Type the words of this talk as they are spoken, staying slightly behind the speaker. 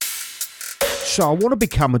So I want to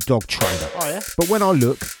become a dog trainer. Oh, yeah? But when I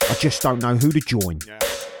look, I just don't know who to join. Yeah.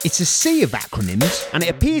 It's a sea of acronyms, and it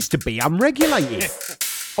appears to be unregulated.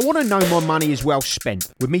 I want to know my money is well spent,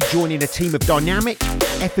 with me joining a team of dynamic,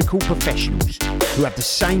 ethical professionals who have the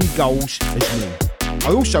same goals as me.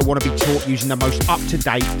 I also want to be taught using the most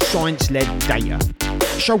up-to-date, science-led data.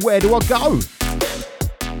 So where do I go?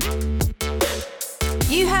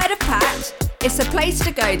 You heard of PACT? It's a place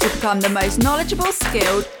to go to become the most knowledgeable,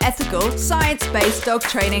 skilled, ethical, science-based dog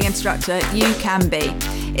training instructor you can be.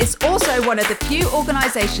 It's also one of the few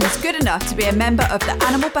organisations good enough to be a member of the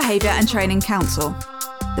Animal Behaviour and Training Council.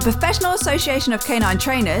 The Professional Association of Canine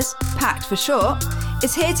Trainers, PACT for short,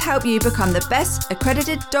 is here to help you become the best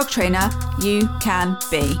accredited dog trainer you can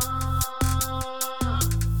be.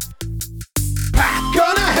 PACT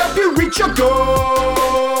gonna help you reach your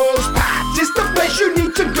goals. PACT is the place you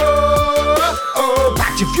need to go. Oh,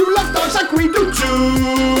 PACT if you love dogs like we do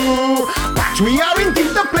too. PACT, we are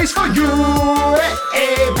indeed the place for you.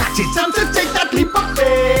 Hey, PACT, it's time to take that leap of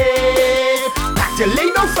faith. PACT, delay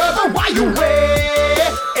no further while you wait.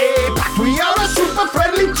 Hey, PACT, we are a super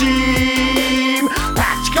friendly team.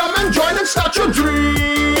 PACT, come and join and start your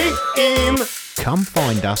dream. Come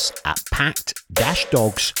find us at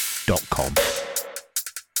pact-dogs.com.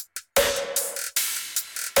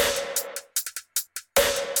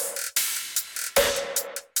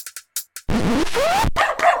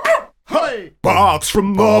 Hey! Barks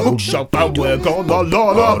from the bookshop and we're gonna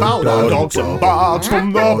learn about our dogs. And barks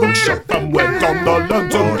from the bookshop and we're gonna learn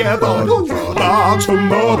together. Barks from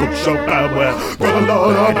the bookshop and we're gonna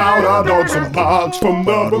learn about our dogs. And barks from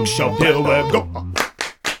the bookshop, here we go.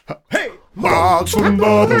 Hey! Barks from the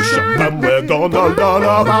bookshop and we're gonna learn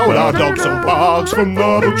about our dogs. And barks from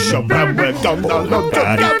the bookshop and we're gonna learn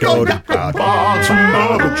together. Barks from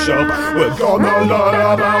the bookshop, we're gonna learn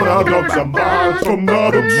about our dogs. And barks from the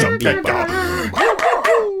bookshop, yeah, go.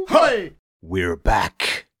 Hey! We're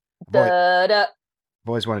back. Da-da. I've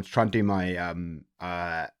always wanted to try and do my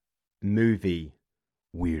movie.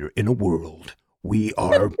 We're in a world. We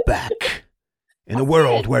are back. In a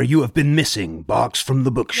world where you have been missing. Barks from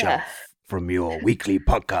the bookshelf. From your weekly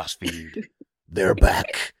podcast feed. They're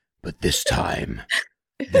back. But this time,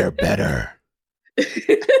 they're better.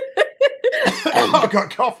 I got a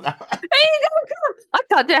cough now. There you go, I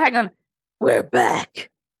can't do it. Hang on. We're back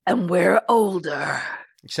and we're older.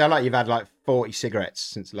 You sound like you've had like 40 cigarettes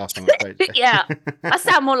since the last time I spoke to you. Yeah, I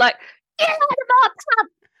sound more like, yeah,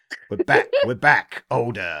 We're back.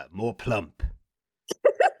 Older, more plump.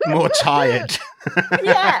 More tired.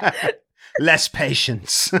 yeah, Less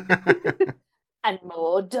patience. and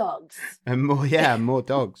more dogs. And more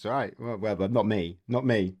dogs, right. Well, but not me. I'm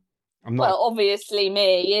not. Well, obviously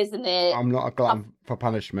me, isn't it? I'm not a glutton for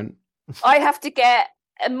punishment. I have to get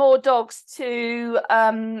more dogs to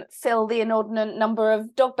fill the inordinate number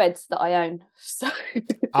of dog beds that I own. So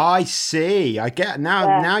I see. I get now.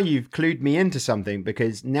 Yeah. Now you've clued me into something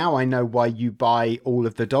because now I know why you buy all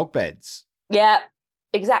of the dog beds. yeah,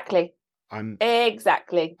 exactly. I'm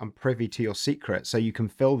privy to your secret, so you can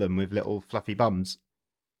fill them with little fluffy bums.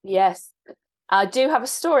 Yes, I do have a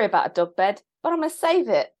story about a dog bed, but I'm going to save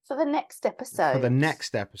it for the next episode. For the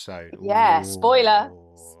next episode. Yeah, spoiler.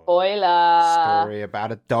 Story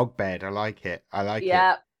about a dog bed. I like it.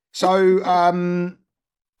 Yeah. So,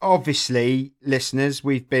 obviously, listeners,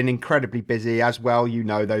 we've been incredibly busy as well. You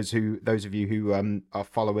know, those of you who are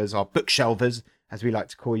followers, are bookshelvers, as we like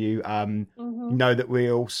to call you, know that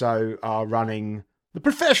we also are running the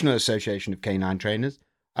Professional Association of Canine Trainers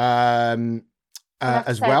as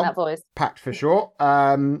well. That voice. PACT for short,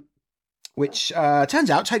 which turns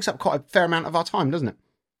out takes up quite a fair amount of our time, doesn't it?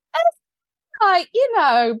 Like,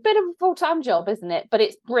 bit of a full-time job, isn't it? But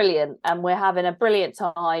it's brilliant, and we're having a brilliant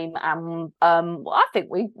time, and I think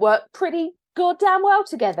we work pretty goddamn well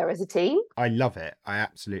together as a team. I love it. I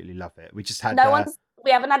absolutely love it. We just had we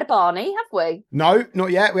haven't had a Barney, have we? No, not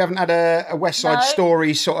yet. We haven't had a West Side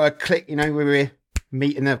Story sort of click. Where we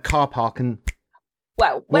meet in a car park and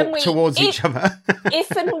walk towards each other.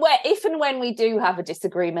 if and when we do have a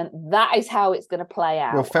disagreement, that is how it's going to play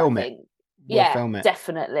out. We'll film it. Yeah, film it.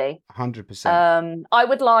 Definitely. 100%. I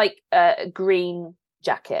would like a green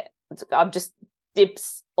jacket. I'm just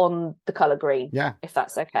dibs on the colour green. Yeah, if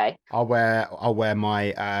that's okay. I'll wear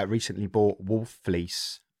my recently bought wolf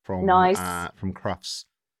fleece from Crufts.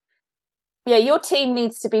 Yeah, your team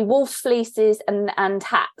needs to be wolf fleeces and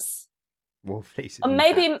hats. Wolf fleeces. Or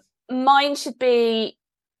maybe mine should be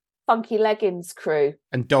funky leggings crew.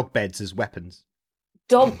 And dog beds as weapons.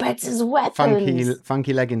 Dog beds as weapons.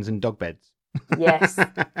 Funky leggings and dog beds. Yes.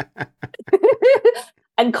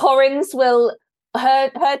 And Corin's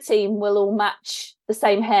her team will all match the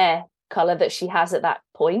same hair colour that she has at that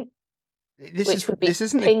point. This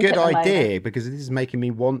isn't a good idea because this is making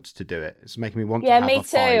me want to do it. It's making me want to have me a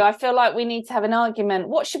fight. too. I feel like we need to have an argument.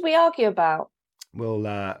 What should we argue about? Well,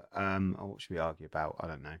 what should we argue about? I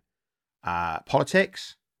don't know.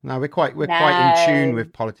 Politics? No, we're quite in tune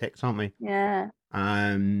with politics, aren't we? Yeah.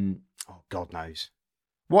 Oh, God knows.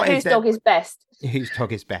 Whose dog is best? Whose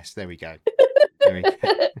dog is best? There we go.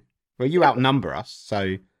 Well, you outnumber us,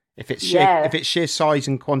 so if it's sheer size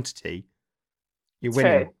and quantity, you're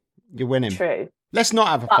winning. True. You're winning. True. Let's not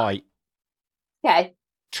have a fight. Okay.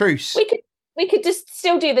 Truce. We could just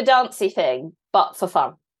still do the dancey thing, but for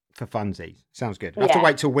fun. For funsies. Sounds good. I have to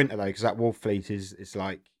wait till winter though, because that wolf fleece is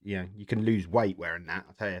like, you can lose weight wearing that,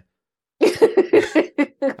 I'll tell you.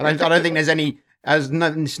 I don't think there's any.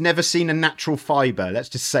 It's never seen a natural fibre. Let's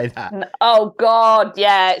just say that. Oh God,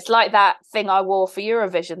 yeah, it's like that thing I wore for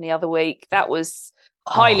Eurovision the other week. That was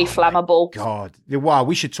highly flammable. God, wow,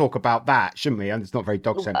 we should talk about that, shouldn't we? And it's not very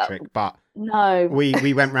dog centric, but no,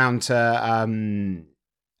 we went round to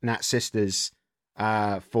Nat's sisters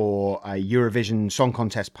for a Eurovision Song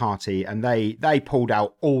Contest party, and they pulled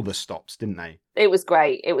out all the stops, didn't they? It was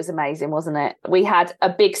great. It was amazing, wasn't it? We had a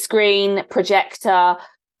big screen projector.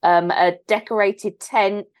 A decorated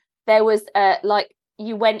tent. There was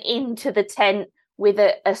you went into the tent with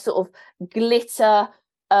a sort of glitter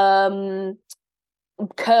curtain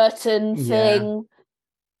thing.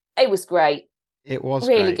 It was great. It was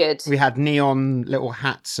really great. Good. We had neon little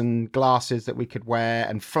hats and glasses that we could wear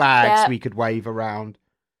and flags we could wave around.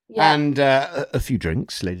 Yeah. And a few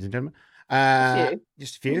drinks, ladies and gentlemen.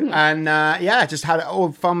 Just a few. And just had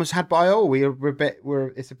all fun was had by all.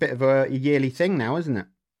 It's a bit of a yearly thing now, isn't it?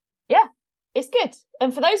 Yeah, it's good.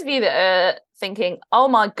 And for those of you that are thinking, oh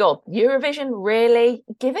my God, Eurovision, really?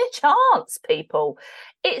 Give it a chance, people.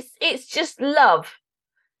 It's just love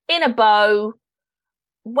in a bow,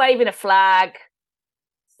 waving a flag,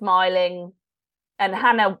 smiling. And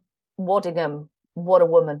Hannah Waddingham, what a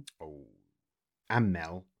woman. Oh, and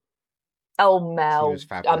Mel. Oh, Mel. She was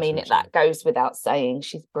fabulous, I mean, that goes without saying.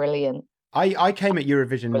 She's brilliant. I came at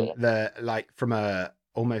Eurovision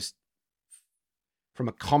from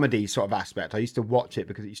a comedy sort of aspect. I used to watch it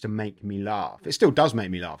because it used to make me laugh. It still does make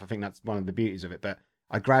me laugh. I think that's one of the beauties of it. But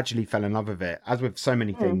I gradually fell in love with it. As with so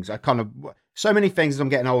many things, so many things as I'm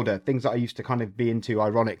getting older, things that I used to kind of be into,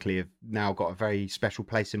 ironically, have now got a very special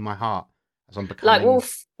place in my heart. As I'm becoming, like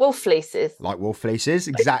wolf fleeces. Like wolf fleeces,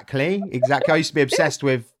 exactly. I used to be obsessed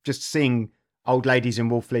with just seeing old ladies in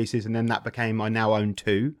wolf fleeces, and then that became I now own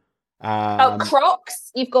two.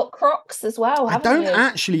 Crocs. You've got Crocs as well, haven't you? I don't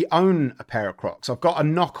actually own a pair of Crocs. I've got a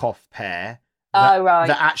knockoff pair. Right.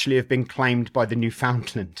 That actually have been claimed by the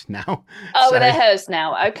Newfoundland now. Oh, they're hers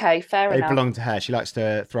now. Okay, fair enough. They belong to her. She likes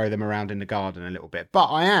to throw them around in the garden a little bit. But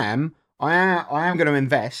I am going to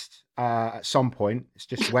invest at some point. It's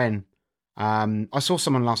just when. I saw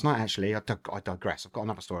someone last night, actually. I digress. I've got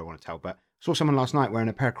another story I want to tell, but I saw someone last night wearing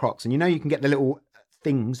a pair of Crocs, and you can get the little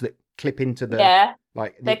things that clip into the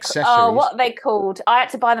the accessories. Oh, what are they called? I had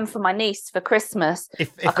to buy them for my niece for Christmas.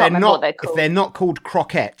 If they're not called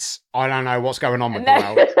croquettes, I don't know what's going on with the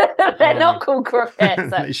world. They're not called croquettes.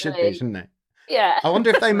 They should be, shouldn't they? Yeah. I wonder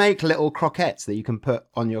if they make little croquettes that you can put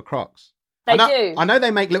on your Crocs. They do. I know they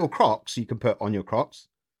make little Crocs you can put on your Crocs.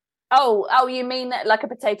 Oh, you mean like a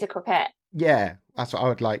potato croquette? Yeah, that's what I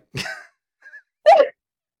would like.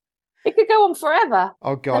 It could go on forever.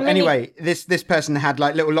 Oh God! Anyway, this person had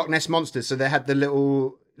like little Loch Ness monsters, so they had the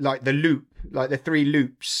little the loop, like the 3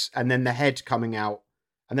 loops, and then the head coming out,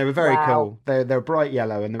 and they were very cool. They're bright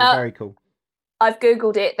yellow, and they were very cool. I've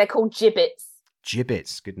googled it. They're called gibbets.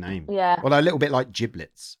 Gibbets, good name. Yeah. Well, they're a little bit like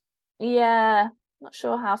giblets. Yeah, not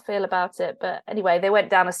sure how I feel about it, but anyway, they went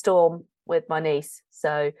down a storm with my niece.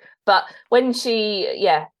 So, but when she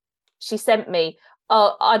sent me,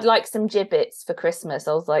 oh, I'd like some gibbets for Christmas.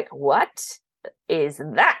 I was like, what is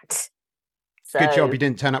that? So, good job you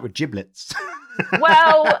didn't turn up with giblets.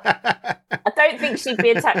 Well, I don't think she'd be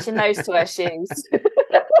attaching those to her shoes.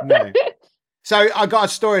 No. So I got a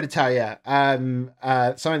story to tell you.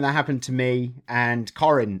 Something that happened to me and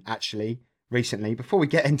Corin, actually, recently, before we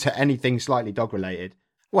get into anything slightly dog-related.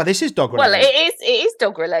 Well, this is dog-related. Well, it is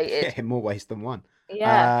dog-related. Yeah, in more ways than one.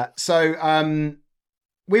 Yeah. So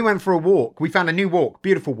we went for a walk. We found a new walk,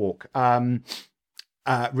 beautiful walk,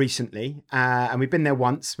 recently. And we've been there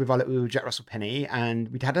once with our little Jack Russell Penny, and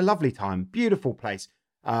we'd had a lovely time. Beautiful place.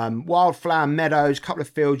 Wildflower meadows, couple of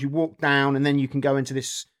fields. You walk down, and then you can go into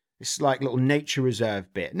this like little nature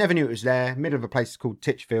reserve bit. Never knew it was there. Middle of a place called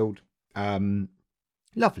Titchfield.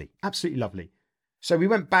 Lovely, absolutely lovely. So we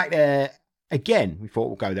went back there again. We thought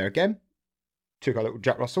we'll go there again. Took our little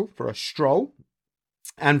Jack Russell for a stroll.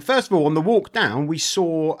 And first of all, on the walk down, we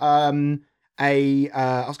saw I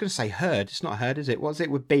was going to say herd. It's not a herd, is it? What's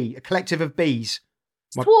it would be? A collective of bees.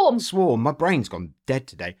 Swarm. My brain's gone dead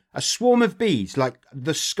today. A swarm of bees. Like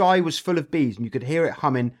the sky was full of bees, and you could hear it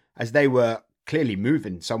humming as they were clearly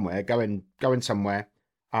moving somewhere, going somewhere.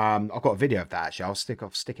 I've got a video of that actually. I'll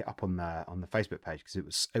stick it up on the Facebook page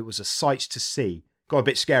because it was a sight to see. Got a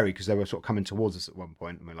bit scary because they were sort of coming towards us at one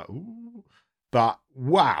point, and we're like, ooh. But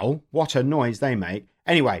wow, what a noise they make.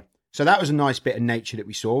 Anyway, so that was a nice bit of nature that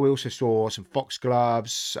we saw. We also saw some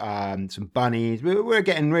foxgloves, some bunnies. We're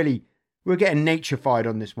getting naturified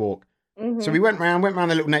on this walk. Mm-hmm. So we went round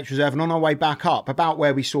the little nature reserve, and on our way back up, about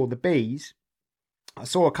where we saw the bees, I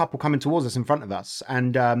saw a couple coming towards us in front of us,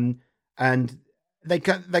 and they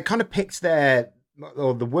kind of picked the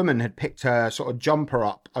woman had picked her sort of jumper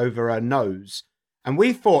up over her nose, and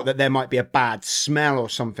we thought that there might be a bad smell or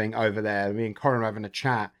something over there. Me and Corin were having a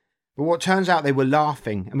chat, but what turns out they were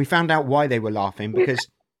laughing, and we found out why they were laughing because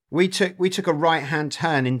we took a right hand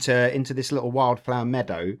turn into this little wildflower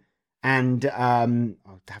meadow, and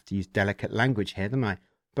I'll have to use delicate language here, don't I?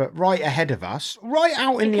 But right ahead of us, right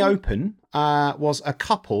out in the open, was a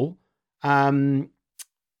couple.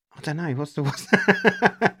 I don't know what's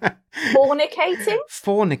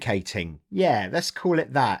fornicating. Yeah, let's call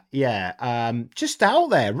it that. Yeah, just out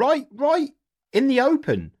there, right in the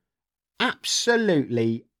open.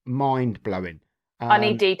 Absolutely mind blowing. I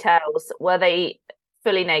need details. Were they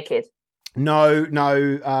fully naked? No.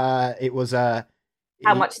 It was how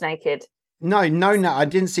much naked? No. I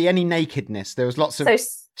didn't see any nakedness. There was lots of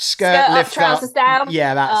skirt lift up, trousers down.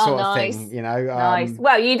 Yeah, that sort of thing. You know. Nice.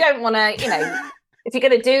 Well, you don't want to, if you're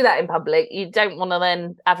going to do that in public, you don't want to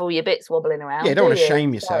then have all your bits wobbling around. Yeah, you don't want to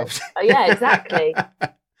shame yourself. So, yeah, exactly.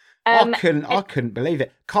 I couldn't believe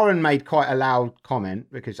it. Corin made quite a loud comment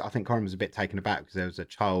because I think Corin was a bit taken aback because there was a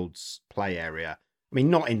child's play area. I mean,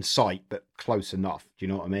 not in sight, but close enough. Do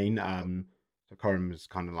you know what I mean? So Corin was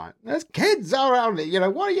kind of like, "There's kids around it.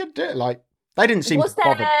 What are you doing?" Like they didn't seem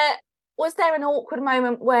bothered. Was there an awkward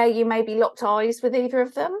moment where you maybe locked eyes with either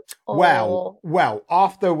of them? Or... Well,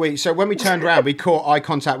 when we turned around, we caught eye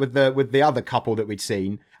contact with the other couple that we'd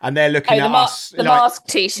seen, and they're looking at us. The mask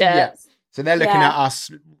t-shirts. Yeah. So they're looking at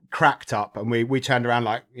us cracked up, and we turned around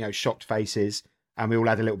like shocked faces, and we all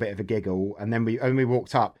had a little bit of a giggle, and then we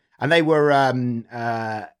walked up, and they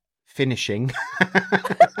were finishing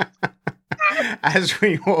as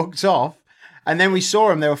we walked off. And then we saw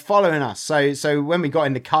them; they were following us. So when we got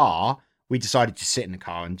in the car, we decided to sit in the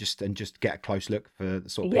car and just get a close look for the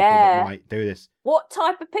sort of people that might do this. What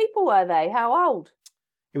type of people were they? How old?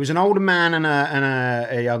 It was an older man and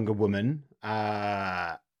a younger woman.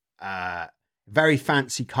 Very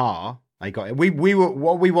fancy car. They got it. We were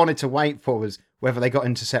what we wanted to wait for was whether they got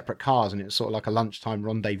into separate cars, and it was sort of like a lunchtime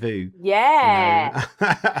rendezvous. Yeah.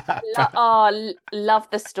 Love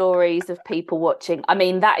the stories of people watching. I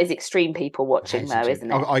mean, that is extreme people watching, though,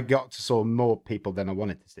 isn't it? I got to saw more people than I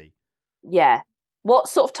wanted to see. Yeah. What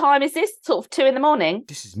sort of time is this? Sort of 2 a.m?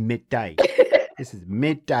 This is midday. This is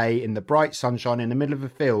midday in the bright sunshine in the middle of a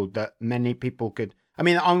field that many people could. I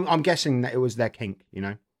mean, I'm guessing that it was their kink,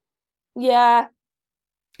 Yeah.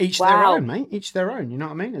 Each their own, mate. Each their own. You know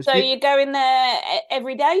what I mean? So you're going there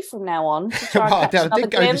every day from now on?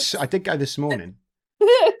 I did go this morning.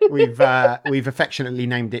 We've affectionately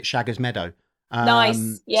named it Shagger's Meadow.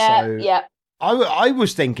 Nice. Yeah. So yeah. I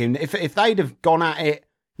was thinking if they'd have gone at it,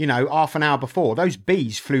 half an hour before, those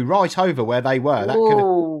bees flew right over where they were.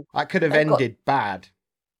 That could have ended bad.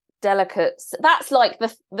 Delicate. That's like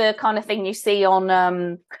the kind of thing you see on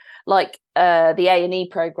the A&E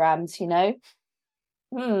programs,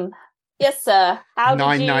 Yes, sir. How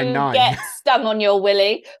did you get stung on your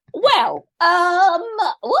willy? Well,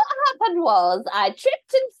 what happened was I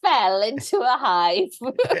tripped and fell into a hive.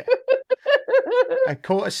 I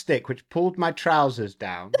caught a stick which pulled my trousers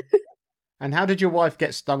down. And how did your wife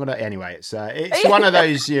get stung on it? Anyway, it's one of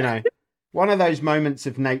those, one of those moments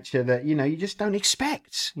of nature that, you just don't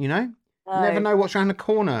expect, You never know what's around the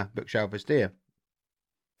corner, bookshelfers, do you?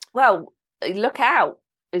 Well, look out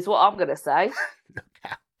is what I'm going to say. Look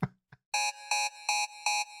out.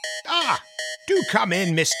 Do come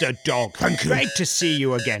in, Mr. Dog. Thank you. Great to see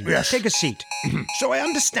you again. Yes. Take a seat. So I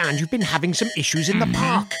understand you've been having some issues in the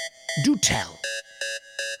park. Do tell.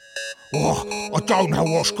 Oh, I don't know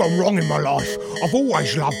what's gone wrong in my life. I've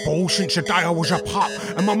always loved balls since the day I was a pup,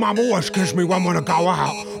 and my mum always gives me one when I go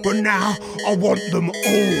out. But now I want them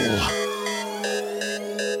all.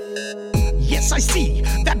 Yes, I see.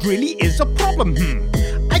 That really is a problem.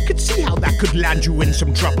 I could see how that could land you in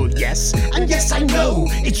some trouble, yes. And yes, I know,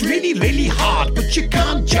 it's really, really hard, but you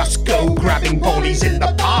can't just go grabbing ballies in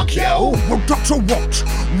the park, yo. Well, Doctor,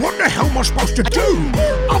 what the hell am I supposed to do?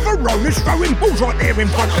 Other rollers throwing balls right there in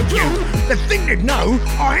front of you. The thing to know,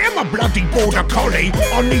 I am a bloody border collie.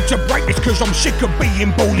 I need to break this cause I'm sick of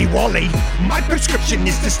being bally-wally. My prescription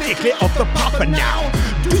is to stay clear of the papa now.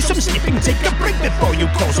 Do some sniffing, take a break before you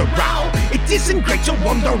cause a row. It isn't great to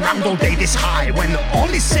wander around all day this high. When all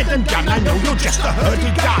is said and done, I know you're just a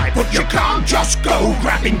herded guy. But you can't just go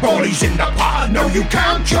grabbing ballies in the park. No, you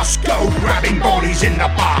can't just go grabbing ballies in the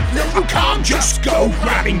park. No, you can't just go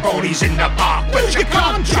grabbing ballies in the park. But you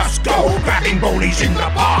can't just go grabbing ballies in the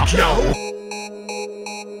park, no.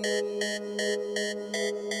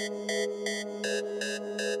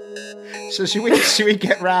 So should we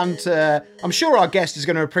get round to... I'm sure our guest is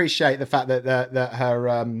going to appreciate the fact that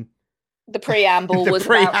her... The preamble was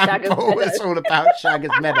about Shagger's Meadow. was all about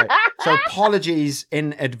Shagger's Meadow. So apologies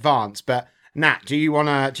in advance. But Nat, do you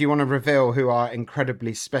wanna reveal who our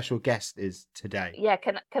incredibly special guest is today? Yeah,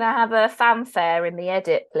 can I have a fanfare in the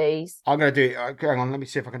edit, please? I'm gonna do. Hang on, let me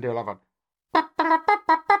see if I can do a live one.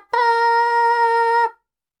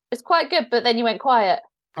 It's quite good, but then you went quiet.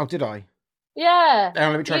 Oh, did I? Yeah. Hang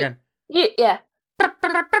on, let me try again. Yeah.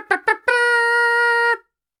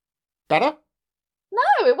 Better?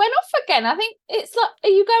 No, it went off again. I think it's like, are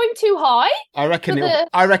you going too high? I reckon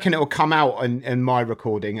it'll come out in my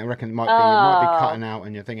recording. I reckon it might be cutting out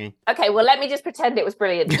in your thingy. Okay, well let me just pretend it was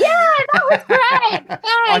brilliant. Yeah, that was great.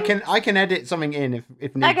 I can edit something in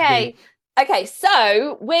if need Okay. be. Okay,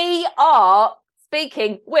 so we are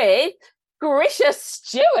speaking with Grisha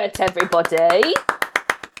Stewart, everybody.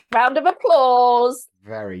 Round of applause.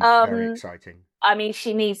 Very exciting. I mean,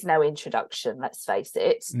 she needs no introduction, let's face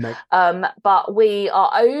it. Nope. But we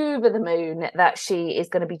are over the moon that she is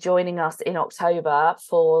going to be joining us in October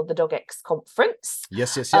for the DogX conference.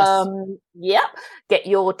 Yes. Yeah. Get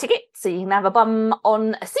your ticket so you can have a bum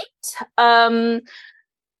on a seat. But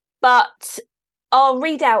I'll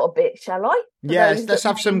read out a bit, shall I? Yes, let's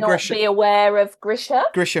have some Grisha. Be aware of Grisha.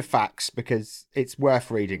 Grisha facts, because it's worth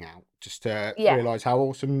reading out just to realise how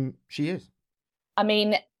awesome she is. I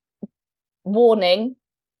mean, warning,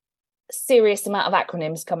 serious amount of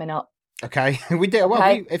acronyms coming up. Okay, we do. Well,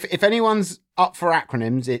 Okay. If anyone's up for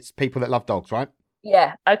acronyms, it's people that love dogs, right?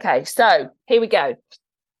 Yeah. Okay. So here we go.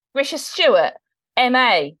 Grisha Stewart,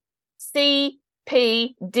 MA,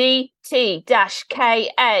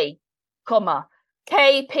 CPDT-KA, comma,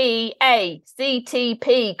 KPACTP,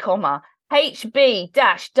 comma,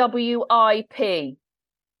 HB-WIP.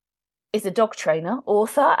 Is a dog trainer,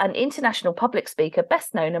 author, and international public speaker,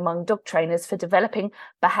 best known among dog trainers for developing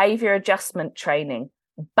behaviour adjustment training,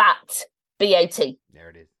 BAT, B-A-T. There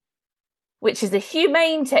it is. Which is a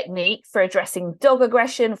humane technique for addressing dog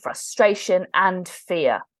aggression, frustration, and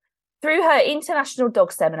fear. Through her international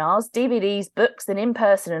dog seminars, DVDs, books, and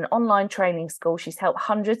in-person and online training schools, she's helped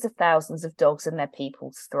hundreds of thousands of dogs and their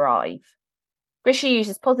people thrive. Grisha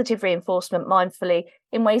uses positive reinforcement mindfully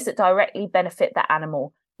in ways that directly benefit the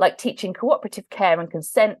animal, like teaching cooperative care and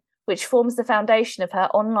consent, which forms the foundation of her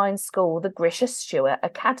online school, the Grisha Stewart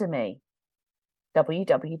Academy.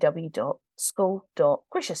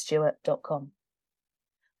 www.school.grishastewart.com.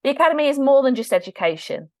 The Academy is more than just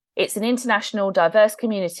education. It's an international, diverse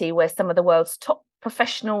community where some of the world's top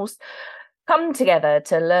professionals come together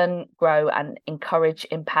to learn, grow, and encourage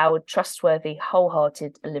empowered, trustworthy,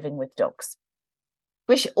 wholehearted living with dogs.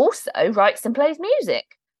 Grisha also writes and plays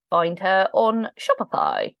music. Find her on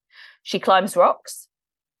Shopify. She climbs rocks.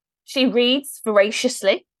 She reads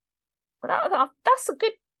voraciously. Well, that's a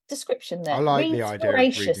good description there. I like the idea of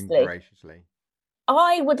reading voraciously.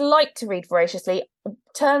 I would like to read voraciously.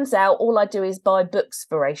 Turns out all I do is buy books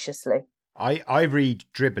voraciously. I read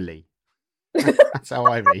dribbly. That's how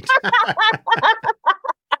I read.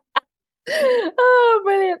 Oh,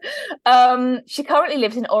 brilliant. She currently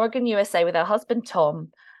lives in Oregon, USA with her husband,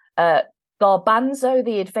 Tom. Garbanzo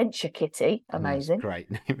the Adventure Kitty, amazing. Great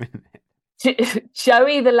name, isn't it?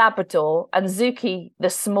 Joey the Labrador and Zuki the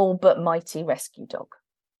small but mighty rescue dog.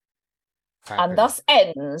 Fabulous. And thus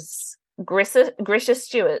ends Grisha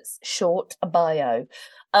Stewart's short bio.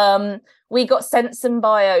 We got sent some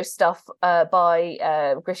bio stuff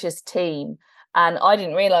by Grisha's team, and I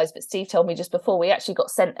didn't realise, but Steve told me just before, we actually got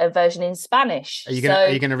sent a version in Spanish. Are you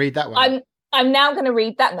going to read that one? I'm now going to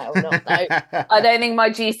read that. No. I don't think my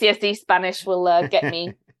GCSE Spanish will get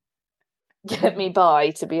me by,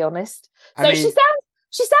 to be honest. So she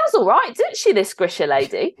sounds all right, doesn't she, this Grisha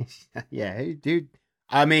lady? Yeah, dude.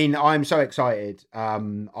 I mean, I'm so excited. I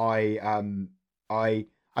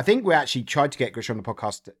I think we actually tried to get Grisha on the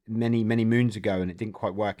podcast many, many moons ago, and it didn't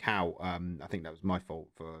quite work out. I think that was my fault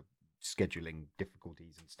for scheduling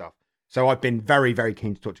difficulties and stuff. So I've been very, very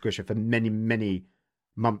keen to talk to Grisha for many, many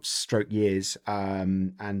months, stroke years.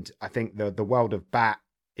 And I think the world of bat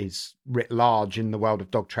is writ large in the world of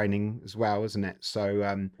dog training as well, isn't it?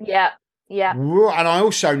 So yeah. And I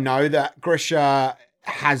also know that Grisha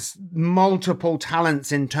has multiple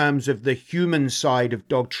talents in terms of the human side of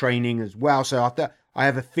dog training as well. So I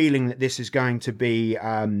have a feeling that this is going to be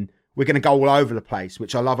we're going to go all over the place,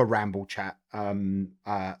 which I love a ramble chat. So I'm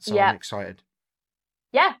excited.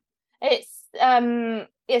 Yeah, it's going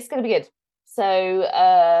to be good.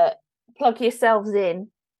 So plug yourselves in.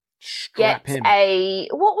 Strap Get in.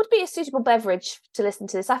 What would be a suitable beverage to listen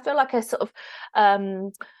to this? I feel like a sort of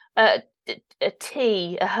a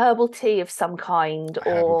tea, a herbal tea of some kind,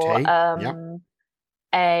 or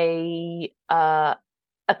a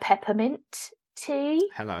peppermint tea.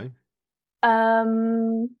 Hello.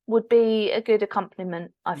 Would be a good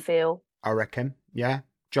accompaniment, I feel. I reckon. Yeah.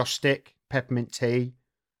 Joss stick, peppermint tea.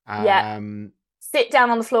 Sit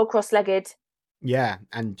down on the floor cross-legged. Yeah,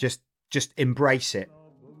 and just embrace it.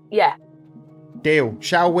 Yeah. Deal.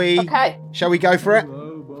 Shall we? Okay. Shall we go for it?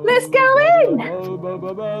 Let's go in.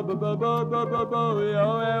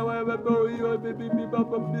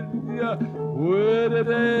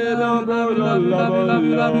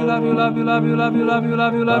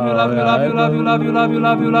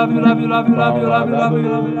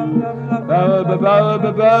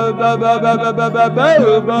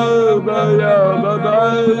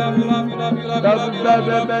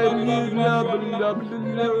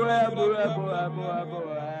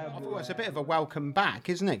 It's a bit of a welcome back,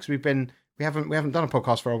 isn't it? Because we haven't done a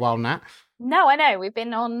podcast for a while now. No, I know. We've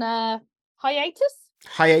been on hiatus.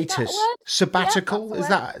 Sabbatical. Yeah, is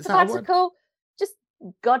that sabbatical? Just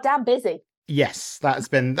goddamn busy. Yes, that's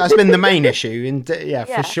been the main issue,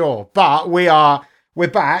 for sure. But we're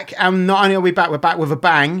back, and not only are we back with a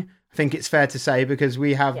bang. I think it's fair to say, because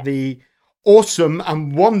we have the awesome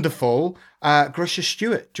and wonderful Grisha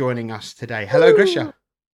Stewart joining us today. Hello, Grisha.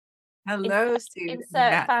 Hello, Steve.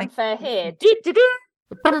 Insert fanfare here.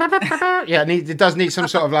 Yeah, it does need some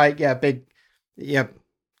sort of big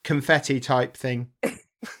confetti type thing.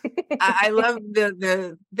 I love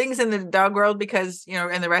the things in the dog world because,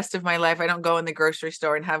 in the rest of my life, I don't go in the grocery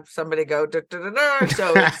store and have somebody go, da, da, da, da.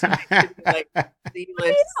 So it's like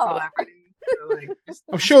C-list celebrity. So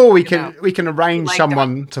I'm sure we can arrange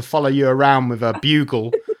someone to follow you around with a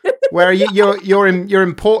bugle. Where are you? You're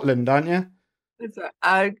in Portland, aren't you?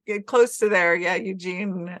 It's close to there,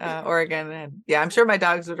 Eugene, Oregon, and I'm sure my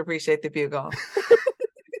dogs would appreciate the bugle.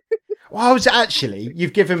 Well, I was actually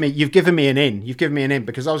you've given me an in. You've given me an in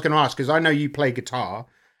because I was going to ask, because I know you play guitar.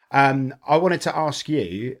 I wanted to ask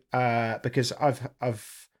you because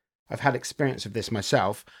I've had experience of this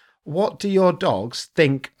myself. What do your dogs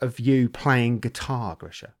think of you playing guitar,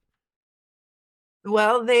 Grisha?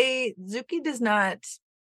 Well, Zuki does not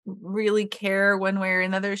really care one way or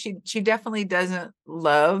another. She definitely doesn't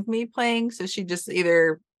love me playing, so she just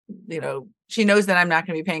either she knows that I'm not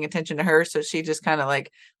going to be paying attention to her, so she just kind of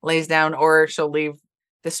lays down, or she'll leave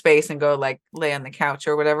the space and go lay on the couch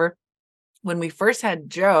or whatever. When we first had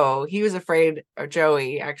Joey, he was afraid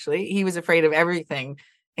of everything,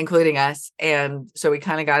 including us, and so we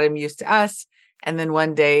kind of got him used to us. And then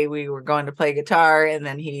one day we were going to play guitar, and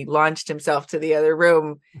then he launched himself to the other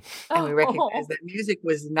room, and we recognized that music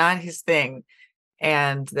was not his thing.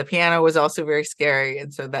 And the piano was also very scary.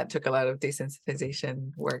 And so that took a lot of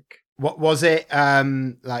desensitization work. What was it?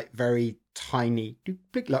 Very tiny,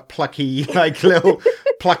 plucky, little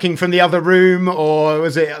plucking from the other room, or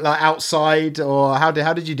was it outside, or how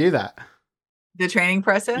did you do that? The training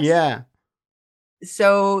process? Yeah.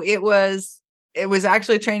 So it was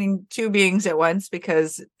actually training two beings at once,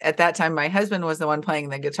 because at that time my husband was the one playing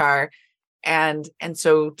the guitar, and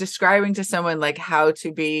so describing to someone how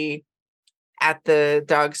to be at the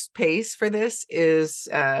dog's pace for this is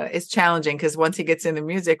challenging, because once he gets into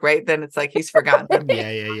music, right, then it's he's forgotten.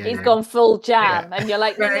 Yeah. He's gone full jam, and you're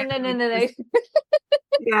like, no.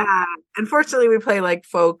 Yeah, unfortunately we play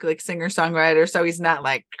folk, singer-songwriter, so he's not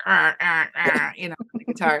the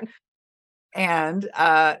guitar. And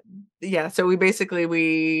so we basically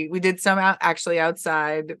we did some actually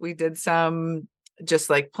outside. We did some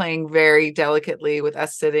just playing very delicately with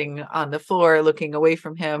us sitting on the floor looking away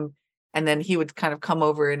from him, and then he would kind of come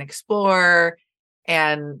over and explore.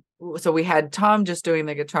 And so we had Tom just doing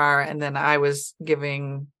the guitar, and then I was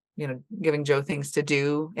giving Joe things to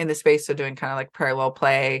do in the space, so doing kind of parallel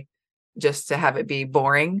play just to have it be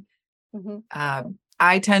boring. Mm-hmm.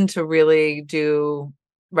 I tend to really do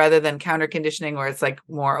rather than counter conditioning where it's like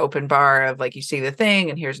more open bar of like you see the thing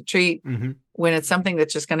and here's a treat. When it's something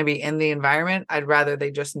that's just going to be in the environment, I'd rather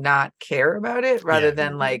they just not care about it rather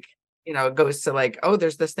than like, you know, it goes to like, oh,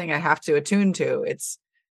 there's this thing I have to attune to. It's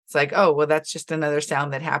like, oh, well, that's just another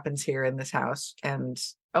sound that happens here in this house. And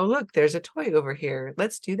oh, look, there's a toy over here.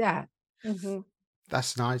 Let's do that.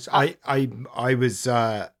 That's nice. I was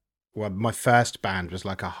my first band was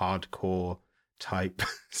like a hardcore type.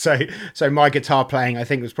 So my guitar playing, I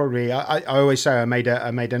think, was probably I always say I made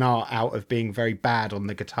an art out of being very bad on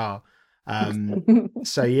the guitar.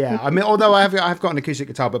 So yeah, I mean, although I've got an acoustic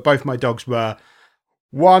guitar, but both my dogs were,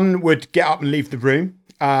 one would get up and leave the room.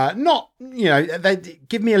 Not, you know, they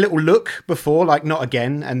give me a little look before, like not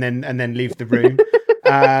again, and then leave the room.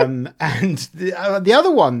 And the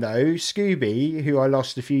other one though, Scooby, who I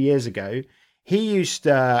lost a few years ago, he used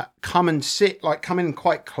to come and come in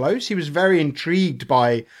quite close. He was very intrigued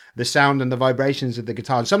by the sound and the vibrations of the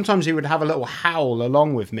guitar. And sometimes he would have a little howl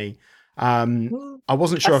along with me. I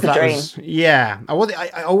wasn't sure if that was,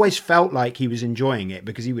 I always felt like he was enjoying it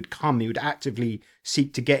because he would actively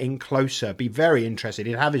seek to get in closer, be very interested.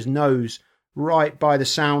 He'd have his nose right by the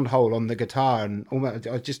sound hole on the guitar, and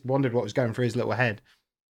I just wondered what was going through his little head.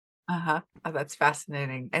 Oh, that's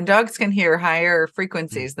fascinating. And dogs can hear higher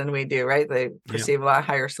frequencies than we do, right? They perceive a lot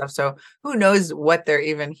higher stuff. So who knows what they're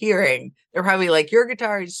even hearing? They're probably like, your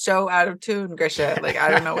guitar is so out of tune, Grisha. Like, I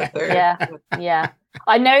don't know what they're... Yeah.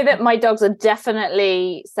 I know that my dogs are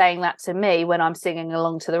definitely saying that to me when I'm singing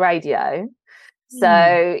along to the radio.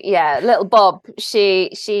 So yeah, little Bob, she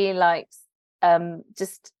likes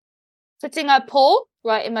just putting her paw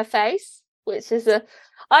right in my face, which is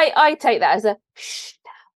I take that as a shh.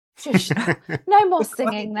 No more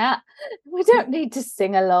singing that. We don't need to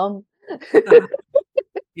sing along.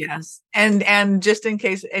 Yes. And just in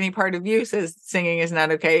case any part of you says singing is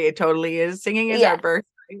not okay, it totally is. Singing is our birth.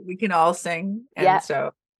 We can all sing. And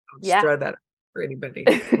so I'll just throw that up for anybody.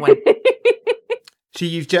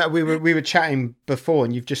 So we were chatting before,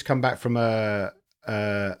 and you've just come back from a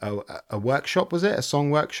workshop, was it? A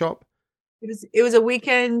song workshop? It was a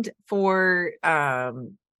weekend for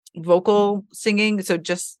vocal singing, so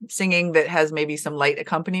just singing that has maybe some light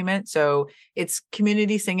accompaniment. So it's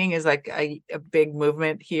community singing is like a big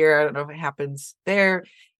movement here. I don't know if it happens there,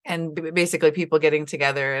 and basically people getting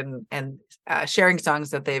together and sharing songs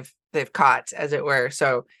that they've caught, as it were.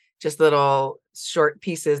 So just little short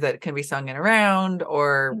pieces that can be sung in a round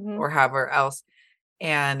or however else.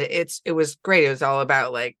 And it was great. It was all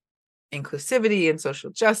about like inclusivity and social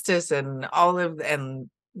justice and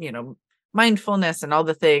you know, mindfulness and all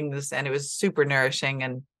the things, and it was super nourishing,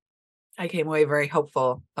 and I came away very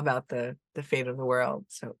hopeful about the fate of the world.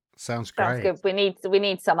 So sounds great. Sounds good. We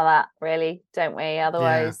need some of that, really, don't we?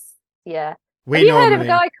 Otherwise, Have you heard of a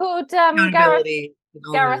guy called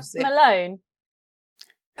Gareth Malone?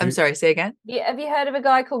 I'm sorry, say again. Yeah, have you heard of a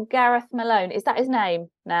guy called Gareth Malone? Is that his name?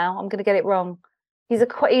 Now I'm going to get it wrong. He's a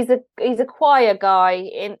choir guy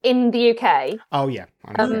in the UK. Oh yeah.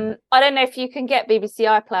 I don't know if you can get BBC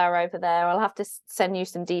iPlayer over there. I'll have to send you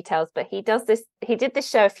some details. But he does this. He did this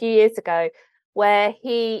show a few years ago where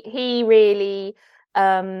he really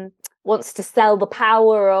wants to sell the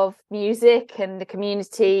power of music and the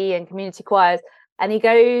community and community choirs. And he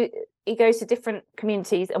goes to different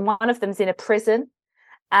communities, and one of them's in a prison,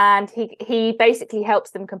 and he basically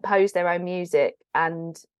helps them compose their own music.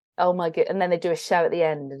 And oh my god! And then they do a show at the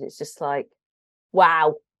end, and it's just like,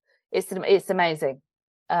 wow, it's amazing.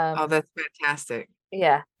 Oh, that's fantastic.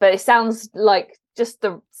 Yeah, but it sounds like just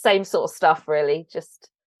the same sort of stuff, really, just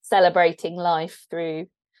celebrating life through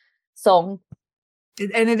song.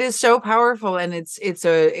 And it is so powerful, and it's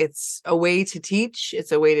a way to teach,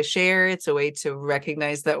 it's a way to share, it's a way to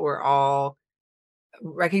recognize that we're all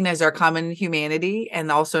recognize our common humanity,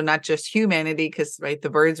 and also not just humanity, because right, the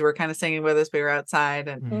birds were kind of singing with us, we were outside,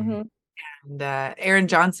 and Aaron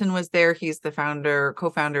Johnson was there. He's the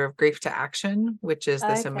co-founder of Grief to Action, which is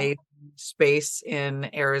this amazing space in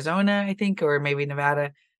Arizona, I think, or maybe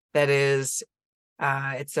Nevada, that is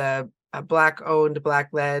it's a Black owned, Black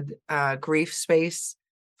led grief space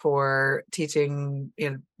for teaching,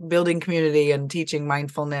 building community and teaching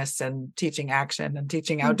mindfulness and teaching action and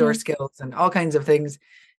teaching outdoor skills and all kinds of things.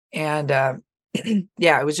 And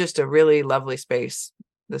it was just a really lovely space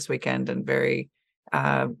this weekend, and very,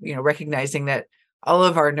 recognizing that all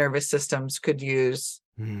of our nervous systems could use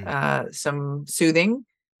some soothing,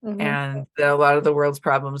 and that a lot of the world's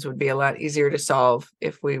problems would be a lot easier to solve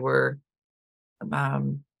if we were,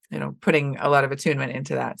 putting a lot of attunement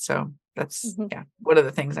into that. So that's one of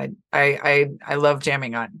the things I love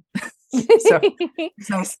jamming on. So it's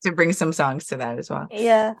nice to bring some songs to that as well.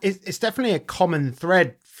 It's definitely a common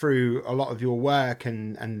thread through a lot of your work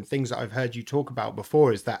and things that I've heard you talk about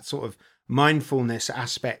before is that sort of mindfulness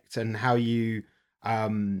aspect and how you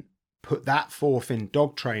put that forth in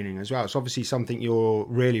dog training as well. It's obviously something you're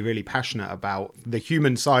really, really passionate about, the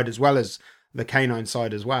human side as well as the canine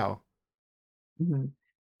side as well. Mm-hmm.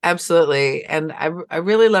 Absolutely. And I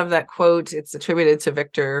really love that quote. It's attributed to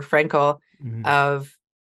Viktor Frankl of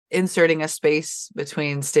inserting a space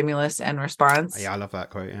between stimulus and response. Yeah, I love that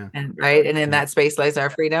quote. Yeah. And right. And in that space lies our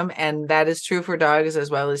freedom. And that is true for dogs as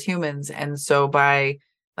well as humans. And so by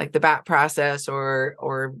like the BAT process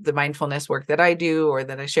or the mindfulness work that I do or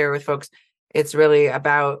that I share with folks, it's really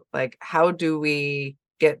about like, how do we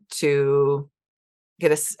get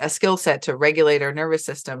a skill set to regulate our nervous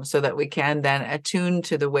system so that we can then attune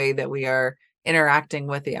to the way that we are interacting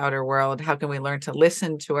with the outer world? How can we learn to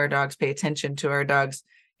listen to our dogs, pay attention to our dogs,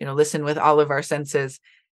 listen with all of our senses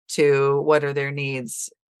to what are their needs?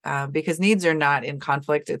 Because needs are not in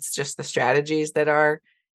conflict. It's just the strategies that are.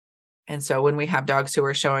 And so when we have dogs who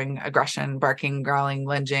are showing aggression, barking, growling,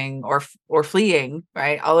 lunging, or fleeing,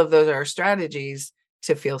 right? All of those are strategies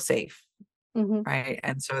to feel safe, right?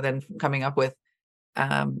 And so then coming up with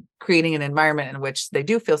creating an environment in which they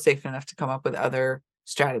do feel safe enough to come up with other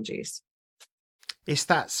strategies. It's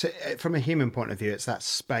that, from a human point of view, it's that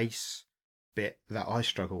space bit that I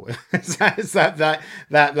struggle with. It's that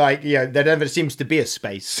like, there never seems to be a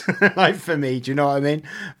space like for me. Do you know what I mean?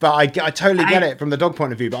 But I totally get it from the dog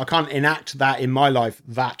point of view, but I can't enact that in my life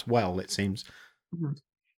that well, it seems.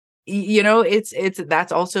 It's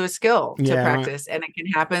that's also a skill to practice, right. And it can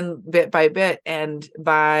happen bit by bit, and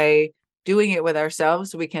by doing it with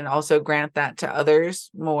ourselves, we can also grant that to others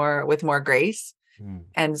with more grace.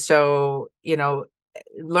 And so,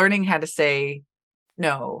 learning how to say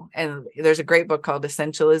no. And there's a great book called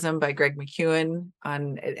Essentialism by Greg McKeown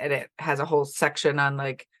and it has a whole section on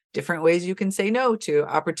like different ways you can say no to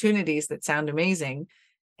opportunities that sound amazing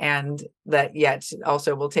and that yet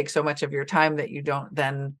also will take so much of your time that you don't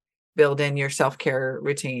then build in your self-care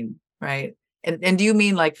routine, right? And do you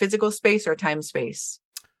mean like physical space or time space?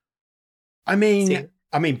 I mean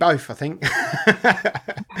both, I think.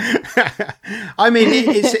 I mean,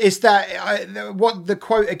 it's that what the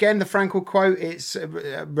quote again, the Frankel quote, it's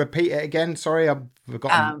repeat it again. Sorry, I've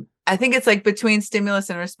forgotten. I think it's like between stimulus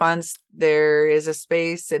and response, there is a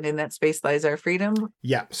space, and in that space lies our freedom.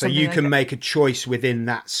 Yeah. So you can make a choice within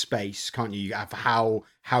that space, can't you? You have how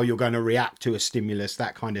you're going to react to a stimulus,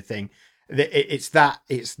 that kind of thing. It's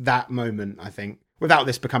that moment, I think, without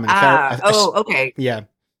this becoming okay. Yeah.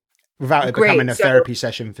 Without it becoming a therapy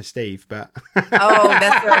session for Steve, but that's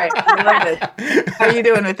right. I love it. How are you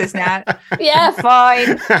doing with this, Nat? Yeah,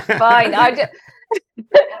 fine.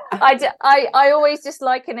 I always just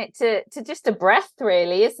liken it to just a breath,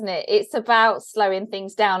 really, isn't it? It's about slowing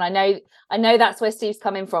things down. I know that's where Steve's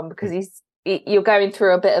coming from, because you're going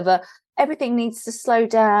through a bit of everything needs to slow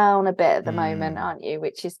down a bit at the moment, aren't you?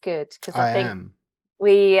 Which is good, because I think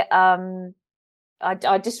we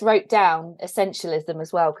I just wrote down essentialism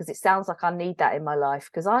as well, because it sounds like I need that in my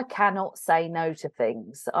life, because I cannot say no to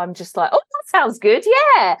things. I'm just like, oh, that sounds good.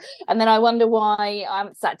 Yeah. And then I wonder why I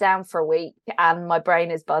haven't sat down for a week and my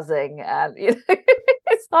brain is buzzing.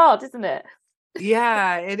 It's hard, isn't it?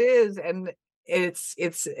 Yeah, it is. And it's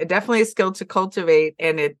definitely a skill to cultivate,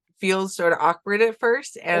 and it feels sort of awkward at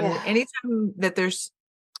first. And anytime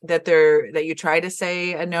that you try to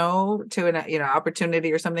say a no to an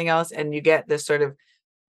opportunity or something else, and you get this sort of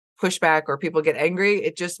pushback or people get angry,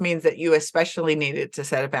 it just means that you especially needed to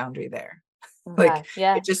set a boundary there.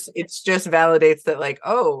 It just validates that, like,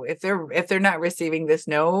 oh, if they're not receiving this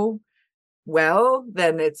no, well,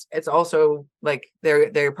 then it's also like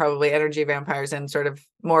they're probably energy vampires in sort of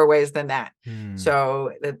more ways than that.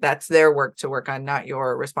 So that's their work to work on, not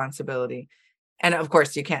your responsibility. And of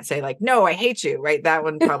course, you can't say like, no, I hate you, right? That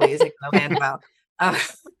one probably isn't going to land well.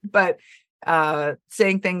 But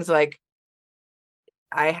saying things like,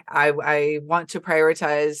 I want to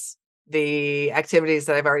prioritize the activities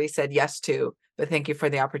that I've already said yes to, but thank you for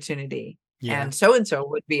the opportunity. Yeah. And so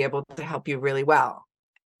would be able to help you really well.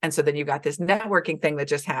 And so then you got this networking thing that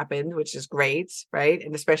just happened, which is great, right?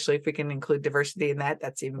 And especially if we can include diversity in that,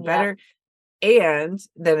 that's even better. And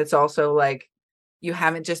then it's also like, you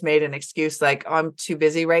haven't just made an excuse like, oh, I'm too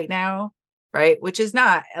busy right now, right? Which is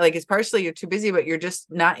not like, it's partially you're too busy, but you're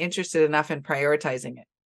just not interested enough in prioritizing it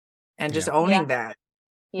and just owning that,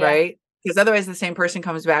 right? Because otherwise the same person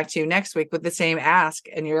comes back to you next week with the same ask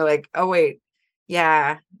and you're like, oh, wait,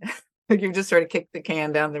 you've just sort of kicked the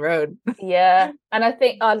can down the road. Yeah. And I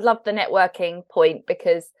think I love the networking point,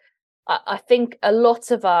 because I think a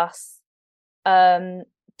lot of us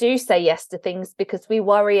do say yes to things because we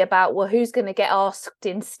worry about, well, who's going to get asked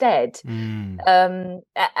instead? And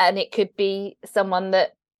it could be someone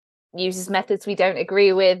that uses methods we don't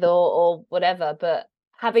agree with or whatever, but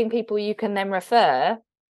having people you can then refer,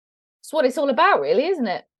 it's what it's all about, really, isn't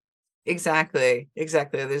it? Exactly.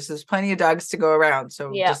 There's plenty of dogs to go around,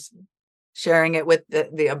 so just sharing it with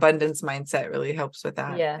the abundance mindset really helps with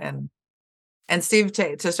that. And Steve,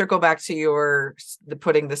 to circle back to the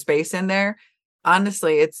putting the space in there,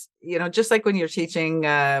 honestly, it's, just like when you're teaching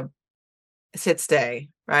sit stay,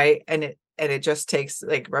 right, and it just takes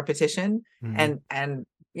like repetition and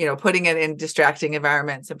putting it in distracting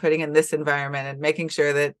environments and putting in this environment and making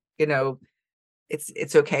sure that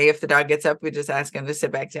it's okay if the dog gets up, we just ask him to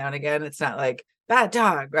sit back down again. It's not like bad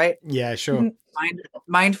dog, right? Yeah, sure.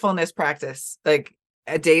 Mindfulness practice, like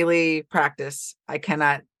a daily practice. I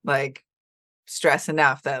cannot like stress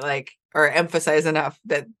enough that or emphasize enough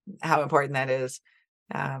that how important that is.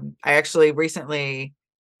 I actually recently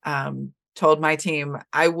told my team,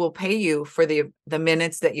 I will pay you for the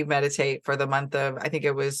minutes that you meditate for the month of, I think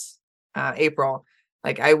it was April.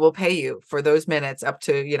 Like, I will pay you for those minutes up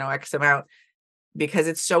to, X amount, because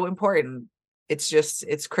it's so important.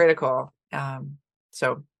 It's critical.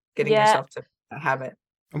 So getting yourself to have it.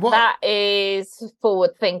 That is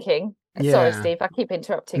forward thinking. Yeah. Sorry, Steve, I keep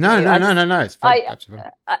interrupting No, you. No. It's fine.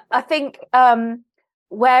 I think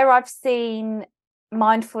where I've seen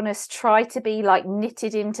mindfulness try to be like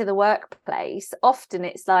knitted into the workplace, often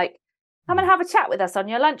it's like, come and have a chat with us on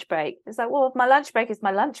your lunch break. It's like, well, my lunch break is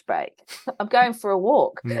my lunch break. I'm going for a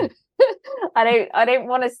walk. I don't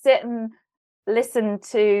want to sit and listen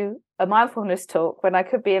to a mindfulness talk when I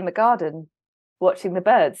could be in the garden watching the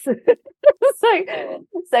birds.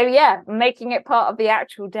 so yeah, making it part of the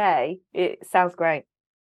actual day, it sounds great.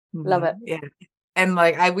 Love it. Yeah. And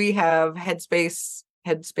we have headspace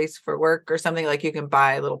for work or something, like you can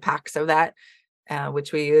buy little packs of that,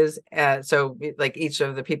 which we use. So like each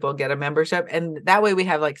of the people get a membership, and that way we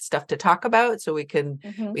have like stuff to talk about. So we can,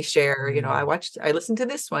 we share, I listened to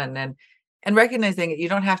this one, and recognizing you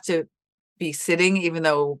don't have to be sitting, even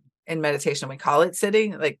though in meditation we call it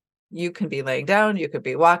sitting. Like, you can be laying down, you could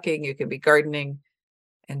be walking, you can be gardening,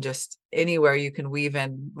 and just anywhere you can weave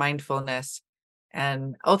in mindfulness.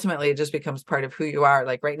 And ultimately it just becomes part of who you are.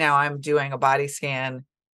 Like right now I'm doing a body scan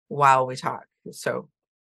while we talk. So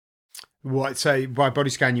by body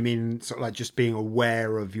scan you mean sort of like just being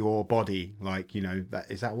aware of your body, like,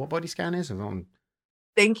 is that what body scan is?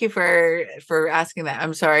 Thank you for asking that.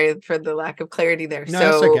 I'm sorry for the lack of clarity there. No, so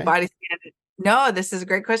it's okay. Body scan. No, this is a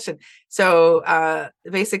great question. So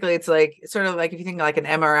basically it's like sort of like if you think like an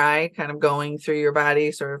MRI kind of going through your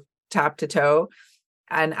body sort of top to toe.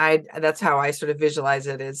 And that's how I sort of visualize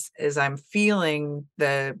it is I'm feeling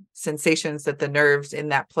the sensations that the nerves in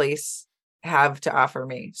that place have to offer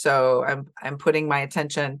me. So I'm putting my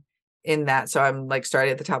attention in that. So I'm like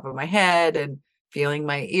starting at the top of my head and feeling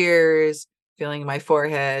my ears, feeling my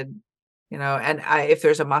forehead, and if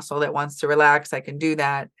there's a muscle that wants to relax, I can do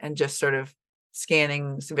that, and just sort of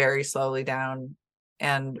scanning very slowly down.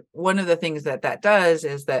 And one of the things that does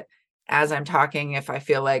is that as I'm talking, if I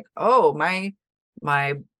feel like, oh, my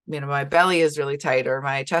belly is really tight, or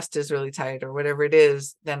my chest is really tight, or whatever it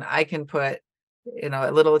is, then I can put,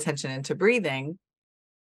 a little attention into breathing.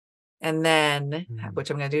 And then, which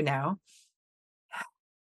I'm going to do now.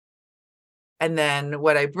 And then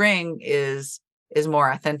what I bring is more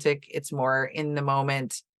authentic. It's more in the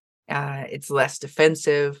moment. It's less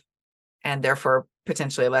defensive, and therefore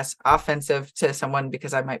potentially less offensive to someone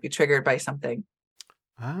because I might be triggered by something.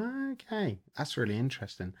 Okay, that's really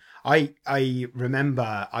interesting. I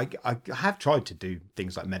remember I have tried to do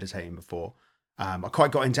things like meditating before. I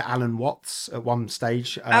quite got into Alan Watts at one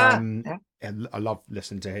stage. I love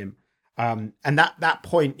listening to him. And that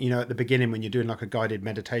point, at the beginning when you're doing like a guided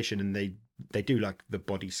meditation, and they do like the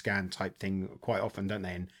body scan type thing quite often, don't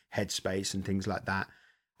they, in Headspace and things like that.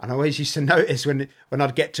 And I always used to notice when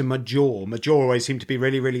I'd get to my jaw always seemed to be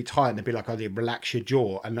really, really tight, and they'd be like, oh, relax your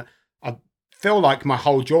jaw. And I'd feel like my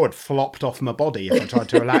whole jaw had flopped off my body if I tried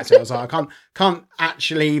to relax it. I was like, I can't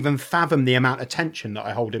actually even fathom the amount of tension that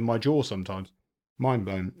I hold in my jaw sometimes. Mind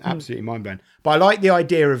blown, absolutely mind blown. But I like the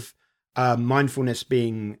idea of mindfulness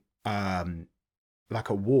being like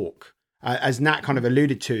a walk. As Nat kind of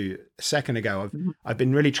alluded to a second ago, I've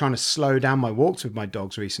been really trying to slow down my walks with my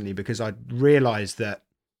dogs recently, because I realised that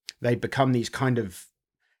they become these kind of,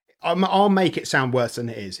 I'll make it sound worse than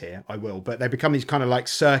it is here, I will, but they become these kind of like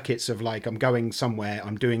circuits of like, I'm going somewhere,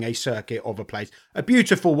 I'm doing a circuit of a place, a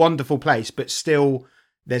beautiful, wonderful place, but still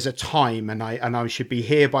there's a time, and I should be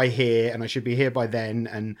here by here, and I should be here by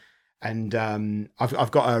then, And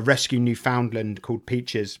I've got a rescue Newfoundland called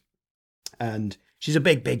Peaches, and she's a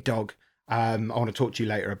big dog. I want to talk to you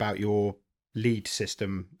later about your lead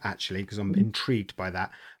system, actually, because I'm intrigued by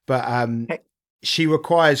that. But she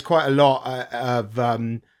requires quite a lot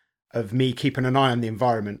of me keeping an eye on the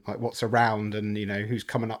environment, like what's around, and who's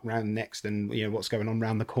coming up around next, and what's going on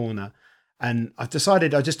around the corner. And I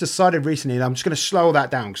just decided recently that I'm just going to slow that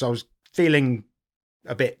down, because I was feeling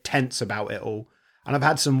a bit tense about it all. And I've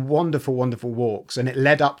had some wonderful walks, and it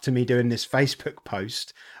led up to me doing this Facebook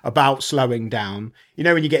post about slowing down.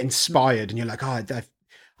 When you get inspired and you're like, oh,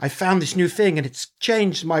 I found this new thing and it's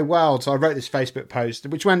changed my world. So I wrote this Facebook post,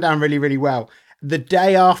 which went down really, really well. The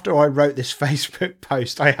day after I wrote this Facebook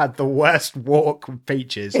post, I had the worst walk with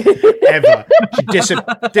Peaches ever. She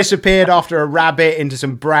disappeared after a rabbit into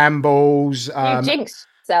some brambles. You jinxed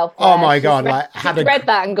yourself. Oh my God. Read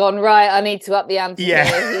that and gone, right, I need to up the ante.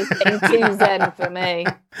 Yeah. He's getting too zen for me.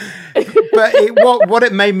 But what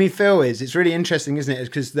it made me feel is, it's really interesting, isn't it?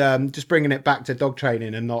 Because just bringing it back to dog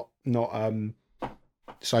training and not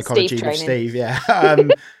psychology with Steve. Yeah.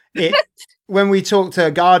 When we talk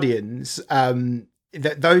to guardians, that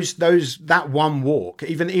one walk,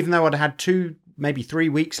 even though I'd had 2, maybe 3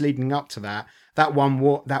 weeks leading up to that one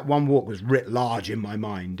walk was writ large in my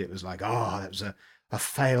mind. It was like, that was a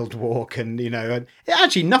failed walk, and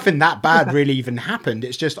actually nothing that bad really even happened.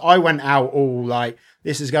 It's just I went out all like,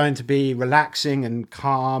 this is going to be relaxing and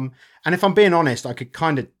calm. And if I'm being honest, I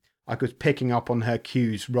was picking up on her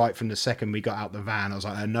cues right from the second we got out the van. I was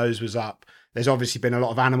like, her nose was up. There's obviously been a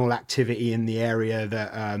lot of animal activity in the area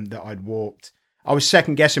that I'd walked. I was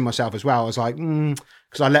second guessing myself as well. I was like,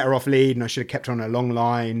 because I let her off lead and I should have kept her on a long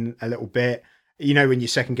line a little bit. When you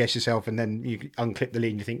second guess yourself and then you unclip the lead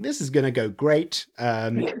and you think, this is going to go great.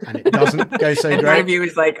 And it doesn't go so great. Part of you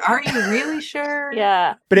is like, are you really sure?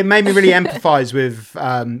 Yeah. But it made me really empathize with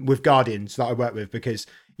guardians that I work with, because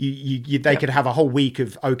they could have a whole week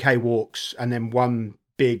of okay walks and then one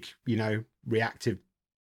big, reactive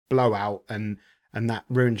blowout, and that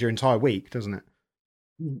ruins your entire week, doesn't it?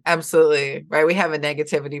 Absolutely. Right. We have a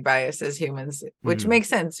negativity bias as humans, which makes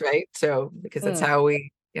sense, right? So because that's how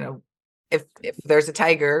we, if there's a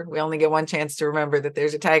tiger, we only get one chance to remember that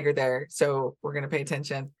there's a tiger there. So we're going to pay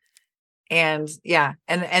attention. And yeah.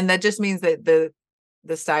 And that just means that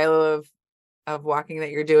the style of walking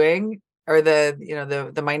that you're doing, or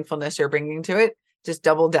the mindfulness you're bringing to it, just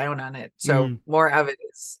double down on it. So more of it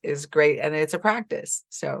is great. And it's a practice.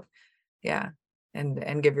 So yeah.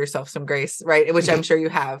 And give yourself some grace, right? Which I'm sure you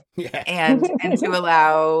have. Yeah. And to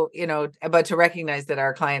allow, but to recognize that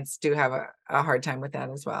our clients do have a hard time with that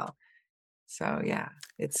as well. So yeah,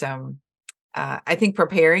 it's I think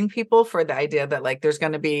preparing people for the idea that like there's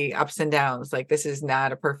going to be ups and downs, like this is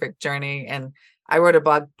not a perfect journey. And I wrote a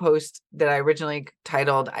blog post that I originally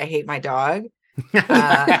titled "I Hate My Dog."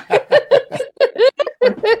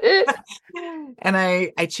 And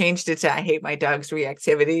I changed it to "I hate my dog's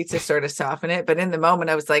reactivity" to sort of soften it. But in the moment,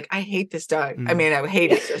 I was like, I hate this dog. I mean, I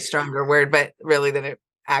hate is a stronger word, but really that it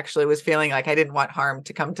actually was feeling like I didn't want harm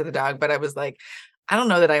to come to the dog. But I was like, I don't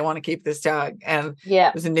know that I want to keep this dog. And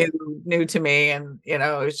it was new to me. And,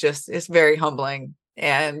 it's very humbling.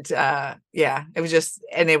 And it was just,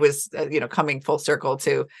 and it was, coming full circle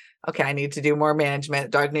to, okay, I need to do more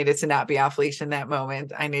management. Dog needed to not be off leash in that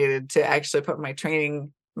moment. I needed to actually put my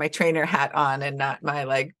trainer hat on and not my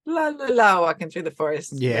like la la la walking through the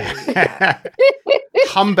forest. Yeah.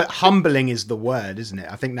 Humbling is the word, isn't it?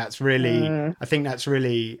 I think that's really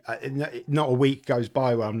not a week goes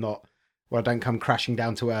by where I don't come crashing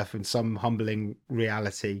down to earth in some humbling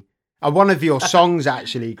reality. One of your songs,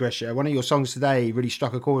 actually, Grisha, one of your songs today really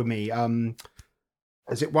struck a chord with me.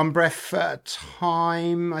 Is it One Breath at a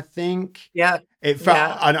Time, I think? Yeah. It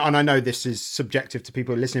felt, and I know this is subjective to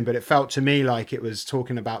people listening, but it felt to me like it was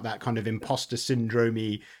talking about that kind of imposter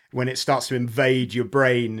syndrome-y, when it starts to invade your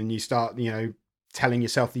brain and you start, telling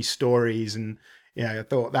yourself these stories. And, I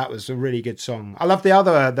thought that was a really good song. I love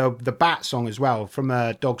the Bat song as well, From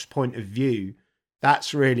a Dog's Point of View.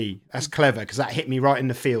 That's clever, because that hit me right in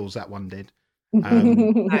the feels, that one did.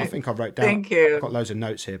 I think I wrote down. Thank you. I've got loads of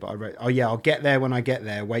notes here, but I wrote, I'll get there when I get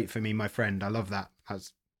there. Wait for me, my friend. I love that.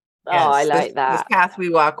 I like that. This path we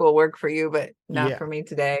walk will work for you, but not for me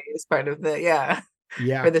today. It's part of the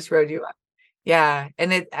for this road you walk. Yeah,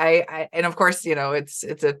 and and of course, it's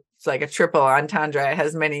like a triple entendre. It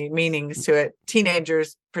has many meanings to it.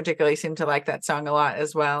 Teenagers particularly seem to like that song a lot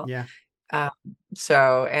as well. Yeah.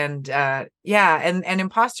 And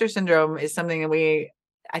imposter syndrome is something that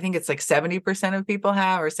I think it's like 70% of people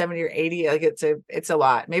have, or 70 or 80. Like it's a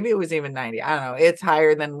lot. Maybe it was even 90. I don't know. It's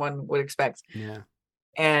higher than one would expect. Yeah.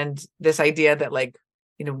 And this idea that like,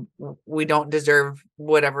 we don't deserve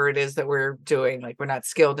whatever it is that we're doing. Like we're not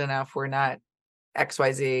skilled enough. We're not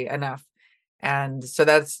XYZ enough. And so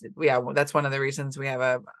that's one of the reasons we have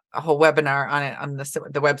a whole webinar on it on the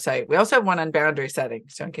website. We also have one on boundary setting.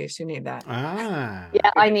 So in case you need that.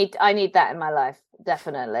 Yeah, I need that in my life.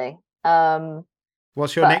 Definitely.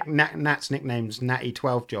 What's your Nat's nickname's Natty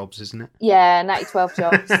 12 Jobs, isn't it? Yeah, Natty 12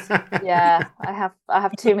 Jobs. Yeah, I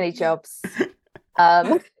have too many jobs.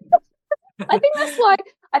 I think that's why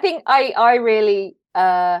I really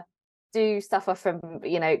do suffer from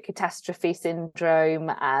catastrophe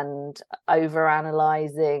syndrome and over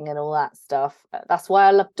analyzing and all that stuff. That's why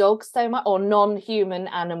I love dogs so much, or non-human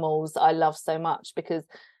animals I love so much, because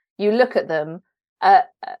you look at them,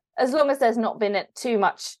 as long as there's not been too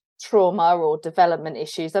much trauma or development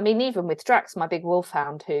issues. I mean, even with Drax, my big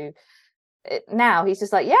wolfhound, who now he's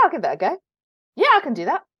just like, yeah, I'll give that a go. Yeah, I can do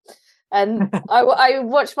that. And I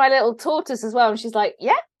watch my little tortoise as well, and she's like,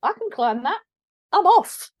 yeah, I can climb that. I'm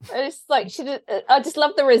off. And it's like I just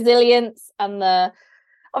love the resilience and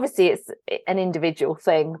obviously it's an individual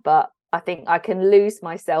thing, but I think I can lose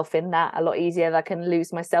myself in that a lot easier than I can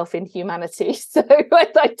lose myself in humanity. So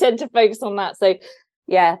I tend to focus on that. So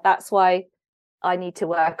yeah, that's why I need to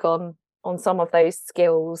work on some of those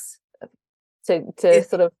skills to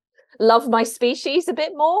sort of love my species a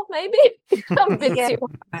bit more, maybe. I'm a bit too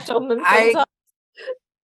much on them sometimes.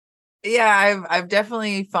 Yeah, I've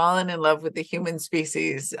definitely fallen in love with the human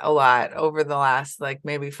species a lot over the last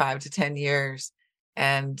maybe 5 to 10 years.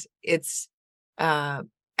 And it's I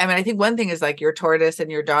think one thing is your tortoise and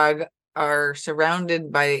your dog are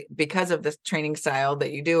surrounded because of the training style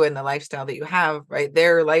that you do and the lifestyle that you have, right?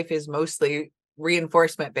 Their life is mostly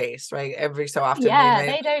reinforcement based, right? Every so often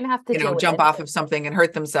they don't have to jump off of something and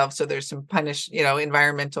hurt themselves, so there's some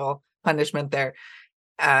environmental punishment there.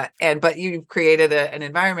 But you've created an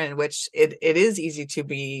environment in which it is easier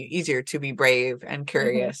to be brave and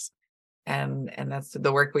curious. And that's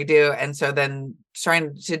the work we do. And so then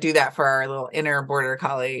trying to do that for our little inner border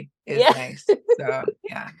collie is nice. So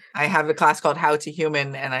yeah, I have a class called How to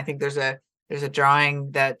Human, and I think there's a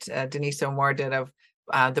drawing that Denise O'Moore did of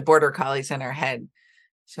the border collies in our head.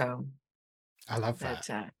 So I love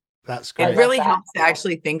that. That's great. It really helps to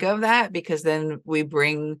actually think of that, because then we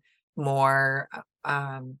bring more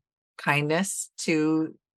kindness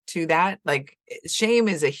to that. Like shame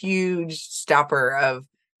is a huge stopper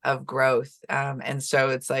of growth, and so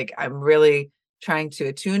it's like I'm really trying to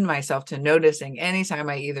attune myself to noticing anytime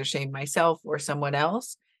I either shame myself or someone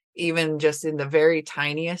else, even just in the very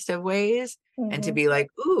tiniest of ways, and to be like,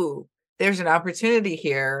 ooh, there's an opportunity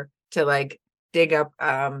here to dig up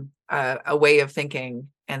a way of thinking.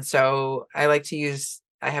 And so I like to use,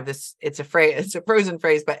 I have this, it's a frozen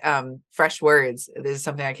phrase, but fresh words. This is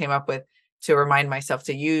something I came up with to remind myself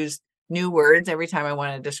to use new words every time I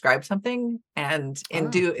want to describe something. And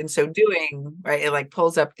in so doing, right, it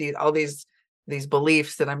pulls up all these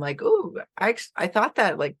beliefs that I'm like, ooh, I thought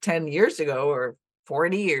that 10 years ago or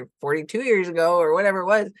 40 or 42 years ago or whatever it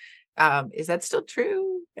was. Is that still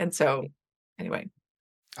true? And so anyway.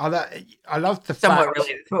 I love the somewhat fact...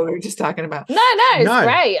 related to what we were just talking about. No, it's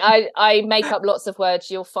great. I make up lots of words.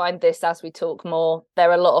 You'll find this as we talk more. There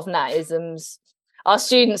are a lot of Natisms. Our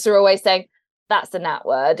students are always saying, that's a Nat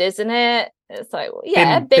word, isn't it? It's like, well,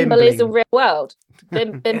 yeah, bimble is a real word.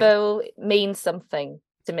 Bimbo means something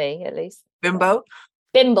to me, at least. Bimbo?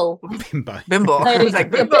 Bimble. Bimble. I was like,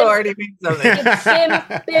 bimbo already means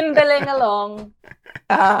something. Bimbling along.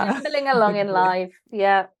 Bimbling along in life.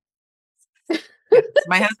 Yeah.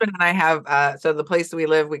 My husband and I have so the place we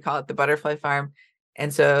live, we call it the Butterfly Farm,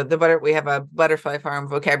 and so we have a Butterfly Farm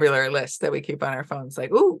vocabulary list that we keep on our phones.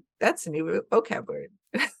 Like, ooh, that's a new vocab word.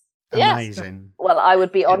 Amazing. Well, I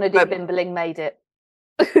would be honored if Bimbling made it.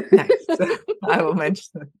 Nice. I will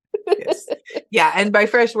mention it. Yes. Yeah, and by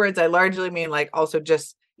fresh words, I largely mean also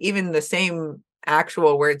just even the same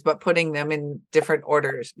actual words, but putting them in different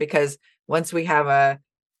orders. Because once we have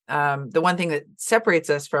the one thing that separates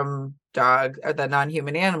us from dog or the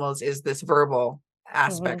non-human animals is this verbal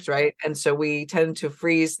aspect, right? And so we tend to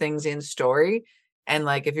freeze things in story. And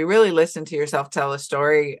if you really listen to yourself tell a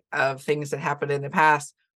story of things that happened in the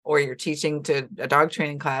past, or you're teaching to a dog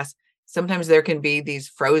training class, sometimes there can be these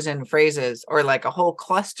frozen phrases or a whole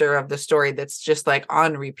cluster of the story that's just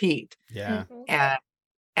on repeat. Yeah.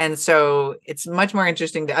 And so it's much more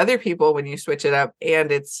interesting to other people when you switch it up,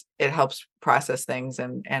 and it helps process things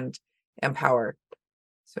and empower.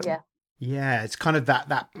 So yeah, it's kind of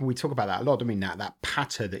that we talk about that a lot. I mean, that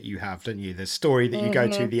patter that you have, don't you? The story that you go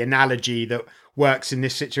to, the analogy that works in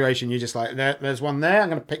this situation. You're just like, there's one there. I'm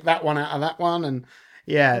going to pick that one out of that one, and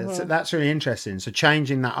so that's really interesting. So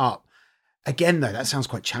changing that up Again, though, that sounds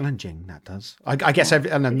quite challenging. That does. I guess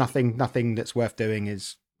and nothing that's worth doing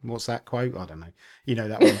is, what's that quote? I don't know. You know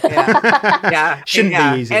that one. Yeah.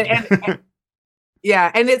 Shouldn't be easy.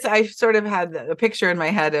 Yeah, and I sort of had a picture in my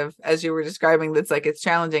head of, as you were describing, that's like, it's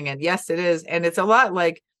challenging, and yes, it is, and it's a lot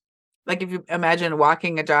like if you imagine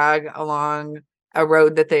walking a dog along a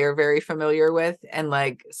road that they are very familiar with, and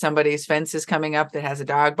like somebody's fence is coming up that has a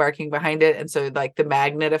dog barking behind it, and so like the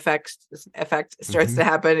magnet effect starts to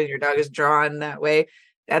happen, and your dog is drawn that way.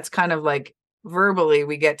 That's kind of like verbally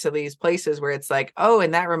we get to these places where it's like, oh,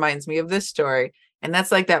 and that reminds me of this story. And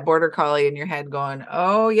that's like that border collie in your head going,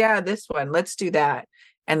 oh yeah, this one, let's do that.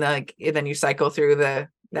 And like, then you cycle through that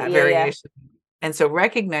variation. And so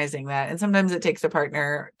recognizing that, and sometimes it takes a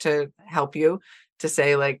partner to help you to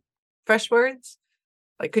say like fresh words.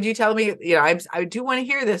 Like, could you tell me, I do want to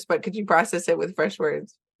hear this, but could you process it with fresh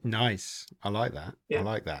words? Nice. I like that. Yeah. I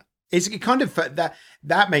like that. It's kind of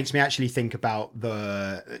that makes me actually think about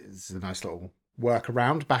it's a nice little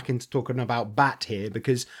workaround back into talking about Bat here,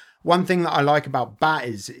 because one thing that I like about Bat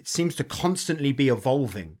is it seems to constantly be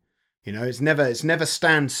evolving. It's never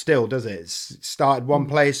stands still, does it? It's started one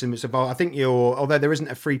place and it's evolved. I think although there isn't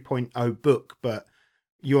a 3.0 book, but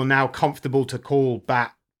you're now comfortable to call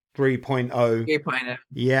Bat 3.0. 3.0.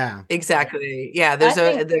 Yeah. Exactly. Yeah. There's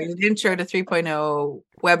an intro to 3.0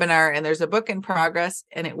 webinar, and there's a book in progress,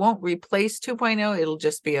 and it won't replace 2.0. It'll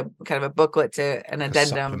just be a kind of a booklet to an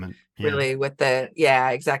addendum, really, with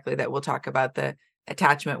exactly, that we'll talk about the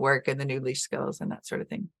attachment work and the new leash skills and that sort of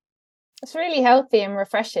thing. It's really healthy and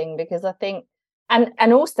refreshing, because I think,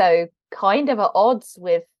 and also kind of at odds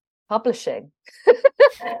with publishing,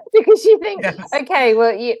 because you think, okay,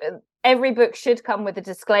 well, every book should come with a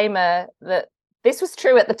disclaimer that this was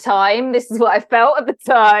true at the time. This is what I felt at the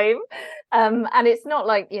time. And it's not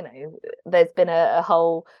like, there's been a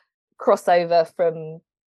whole crossover from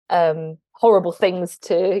horrible things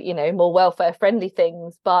to, more welfare friendly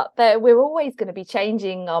things. But we're always going to be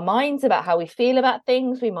changing our minds about how we feel about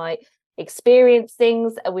things. We might experience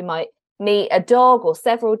things, and we might meet a dog or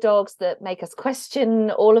several dogs that make us question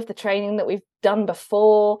all of the training that we've done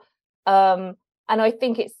before. And I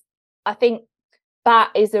think Bat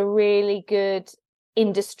is a really good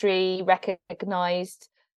industry recognized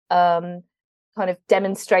kind of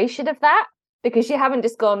demonstration of that, because you haven't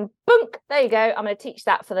just gone, bunk, there you go, I'm going to teach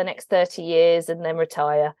that for the next 30 years and then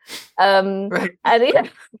retire. Right.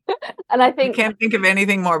 And I think you can't think of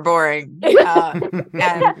anything more boring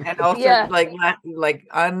and also like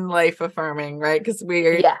unlife affirming, right? Because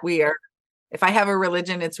we are, if I have a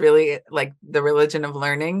religion, it's really like the religion of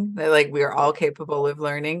learning, that like we are all capable of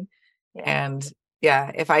learning. And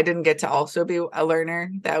if I didn't get to also be a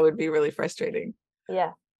learner, that would be really frustrating.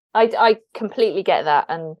 I completely get that.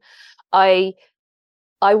 And I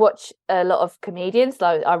watch a lot of comedians.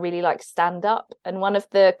 Like, I really like stand up, and one of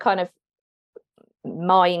the kind of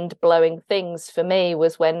mind-blowing things for me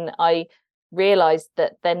was when I realized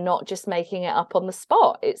that they're not just making it up on the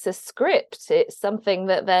spot. It's a script. It's something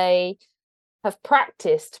that they have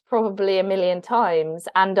practiced probably a million times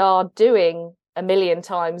and are doing a million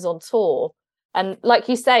times on tour. And like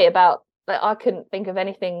you say about, like, I couldn't think of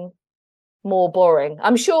anything more boring.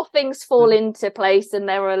 I'm sure things fall into place and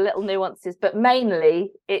there are little nuances, but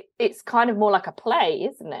mainly it's kind of more like a play,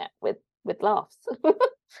 isn't it, with laughs.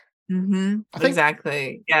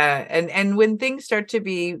 Exactly. And when things start to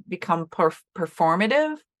become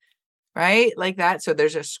performative, right, like that, so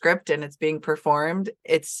there's a script and it's being performed,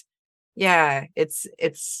 it's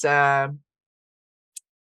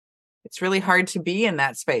really hard to be in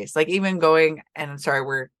that space. Like, even going, and I'm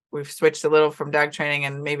sorry, we've switched a little from dog training,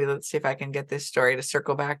 and maybe let's see if I can get this story to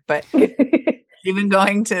circle back. But even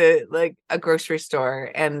going to like a grocery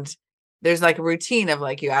store, and there's like a routine of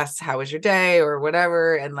like, you ask, how was your day or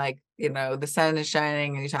whatever, and like, the sun is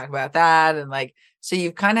shining and you talk about that, and like, so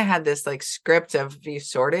you've kind of had this like script of, you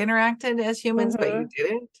sort of interacted as humans, but you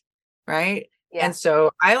didn't, right? And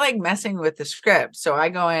so I like messing with the script. So I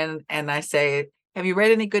go in and I say, have you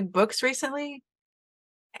read any good books recently?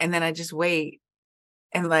 And then I just wait.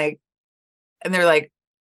 And they're like,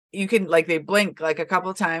 you can, like, they blink like a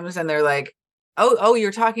couple of times, and they're like, oh,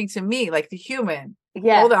 you're talking to me, like the human.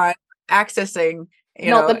 Hold on, accessing,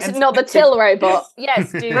 not the till robot.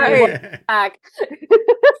 Yes, do right.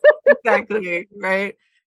 Exactly, right.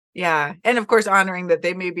 Yeah. And of course, honoring that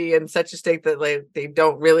they may be in such a state that like they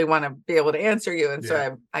don't really want to be able to answer you. And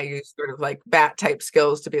so I use sort of like Bat type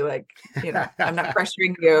skills to be like, I'm not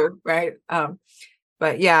pressuring you, right?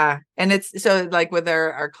 But and it's so like with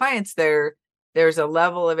our clients, there's a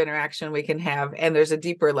level of interaction we can have, and there's a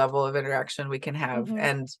deeper level of interaction we can have.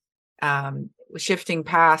 And shifting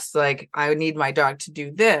past like, I need my dog to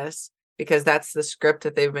do this because that's the script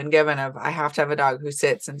that they've been given of, I have to have a dog who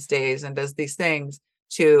sits and stays and does these things,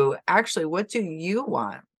 to actually, what do you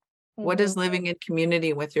want? What does living in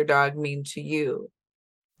community with your dog mean to you?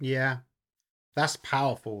 Yeah, that's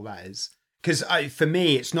powerful. That is, because for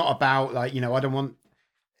me, it's not about like, I don't want,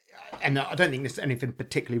 and I don't think there's anything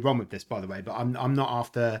particularly wrong with this, by the way, but I'm not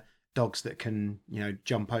after dogs that can,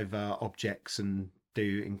 jump over objects and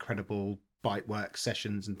do incredible bite work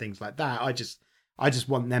sessions and things like that. I just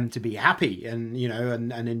want them to be happy and,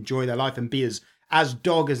 and enjoy their life and be as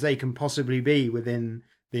dog as they can possibly be within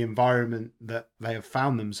the environment that they have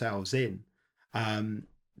found themselves in.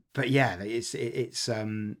 But yeah, it's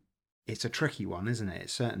a tricky one, isn't it? It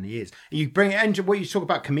certainly is. You bring it into what you talk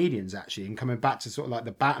about comedians, actually, and coming back to sort of like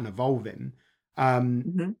the bat and evolving.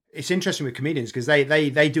 It's interesting with comedians because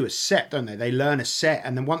they do a set, don't they? They learn a set,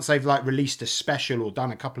 and then once they've like released a special or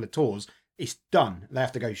done a couple of tours, it's done. They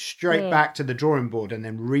have to go straight back to the drawing board and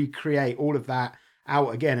then recreate all of that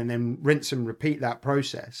out again, and then rinse and repeat that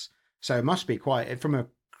process. So it must be quite, from a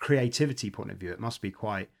creativity point of view, it must be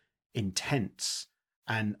quite intense.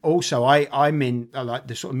 And also, I'm in like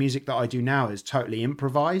the sort of music that I do now is totally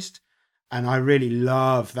improvised, and I really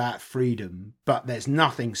love that freedom. But there's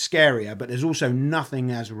nothing scarier, but there's also nothing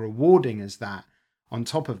as rewarding as that on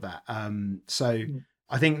top of that. So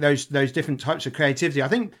I think those different types of creativity, I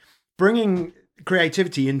think bringing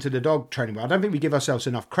creativity into the dog training world, I don't think we give ourselves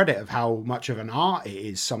enough credit of how much of an art it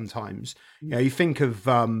is sometimes. You think of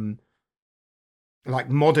like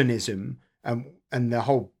modernism, and the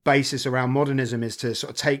whole basis around modernism is to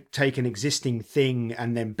sort of take an existing thing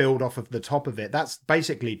and then build off of the top of it. That's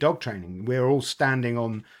basically dog training. We're all standing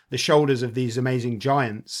on the shoulders of these amazing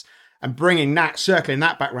giants, and bringing that, circling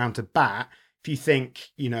that back round to bat. If you think,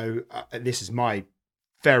 this is my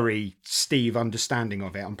very Steve understanding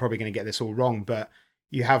of it, I'm probably going to get this all wrong, but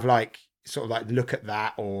you have like sort of like look at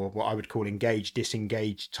that, or what I would call engage,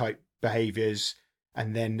 disengage type behaviors.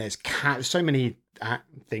 And then there's cat, so many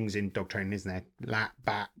things in dog training, isn't there? Lat,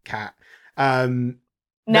 bat, cat.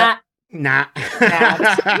 Nah.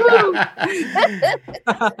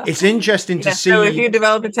 It's interesting to see. So if you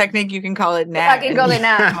develop a technique, you can call it NAT. I can call it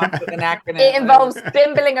NAT. An acronym. It involves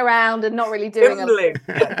bimbling around and not really doing Bimbling.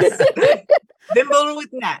 Yes. Bimble with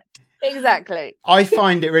NAT. Exactly. I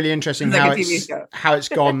find it really interesting Like how it's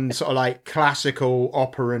gone sort of like classical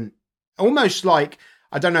operant, almost like,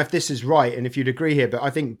 I don't know if this is right and if you'd agree here, but I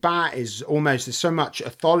think bat is almost, there's so much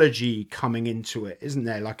ethology coming into it, isn't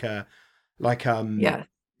there?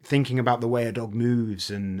 Thinking about the way a dog moves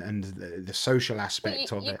and the social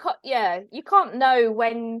aspect of it. You can't know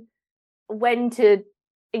when to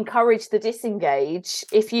encourage the disengage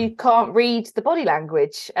if you can't read the body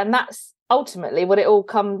language, and that's ultimately what it all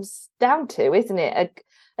comes down to, isn't it?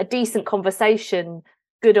 A decent conversation,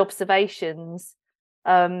 good observations,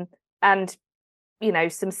 and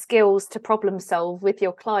some skills to problem solve with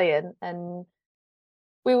your client. And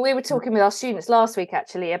we were talking with our students last week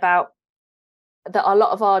actually about that a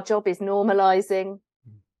lot of our job is normalizing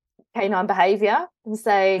canine behavior and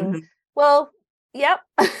saying, well, yep.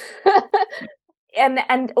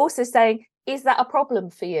 and also saying, is that a problem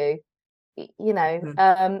for you?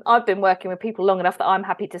 I've been working with people long enough that I'm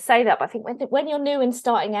happy to say that, but I think when you're new and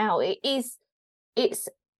starting out, it is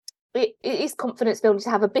confidence building to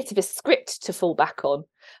have a bit of a script to fall back on.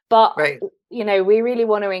 But we really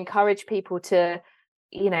want to encourage people to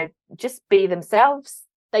just be themselves.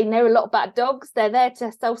 They know a lot about dogs. They're there to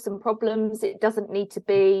solve some problems. It doesn't need to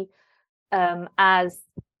be as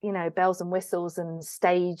bells and whistles and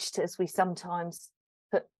staged as we sometimes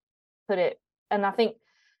put it. And I think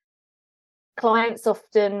clients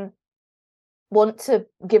often want to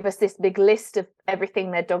give us this big list of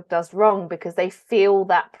everything their dog does wrong because they feel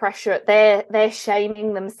that pressure. They're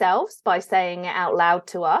shaming themselves by saying it out loud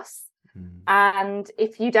to us. And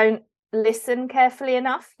if you don't listen carefully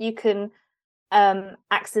enough, you can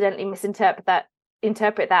accidentally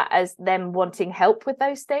interpret that as them wanting help with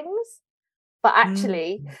those things. But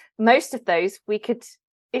actually, most of those we could,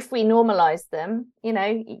 if we normalize them,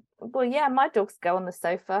 well, yeah, my dogs go on the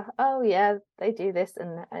sofa. Oh, yeah, they do this.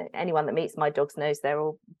 And anyone that meets my dogs knows they're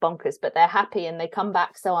all bonkers, but they're happy and they come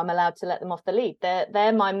back. So I'm allowed to let them off the lead.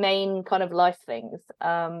 They're my main kind of life things.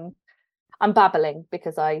 I'm babbling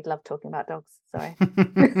because I love talking about dogs. Sorry.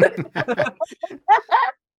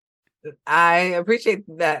 I appreciate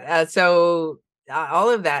that. So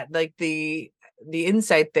all of that, like the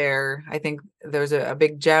insight there, I think there's a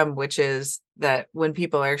big gem, which is that when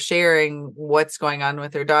people are sharing what's going on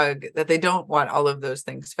with their dog, that they don't want all of those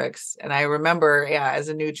things fixed. And I remember, as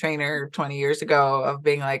a new trainer 20 years ago of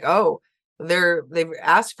being like, oh, they've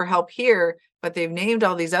asked for help here, but they've named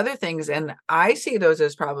all these other things, and I see those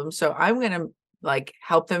as problems. So I'm going to like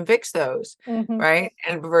help them fix those. Right.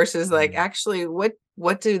 And versus like, actually,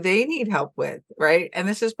 what do they need help with? Right. And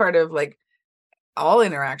this is part of like all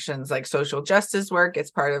interactions, like social justice work.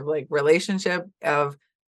 It's part of like relationship of,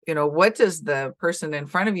 what does the person in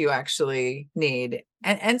front of you actually need?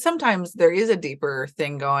 And sometimes there is a deeper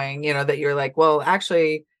thing going, that you're like, well,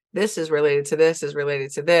 actually, this is related to this, is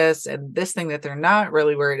related to this, and this thing that they're not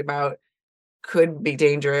really worried about could be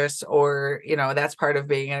dangerous, or, that's part of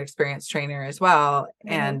being an experienced trainer as well.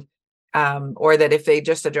 And, or that if they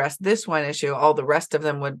just address this one issue, all the rest of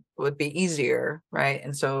them would be easier. Right.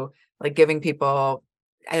 And so like giving people,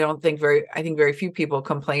 I think very few people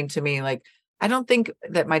complain to me, like, I don't think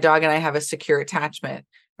that my dog and I have a secure attachment,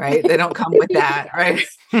 right? They don't come with that. Right.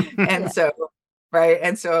 And so, right.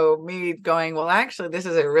 And so me going, well, actually, this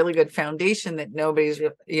is a really good foundation that nobody's,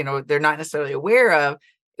 they're not necessarily aware of.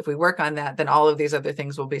 If we work on that, then all of these other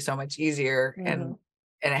things will be so much easier. And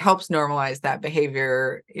it helps normalize that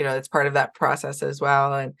behavior. It's part of that process as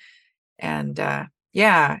well. And I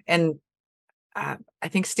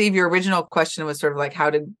think, Steve, your original question was sort of like,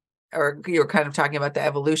 or you were kind of talking about the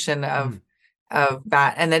evolution of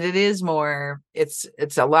that, and that it is more, it's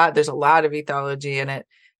a lot, there's a lot of ethology in it.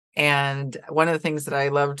 And one of the things that I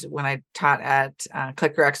loved when I taught at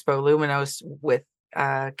Clicker Expo Luminos with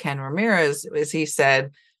Ken Ramirez is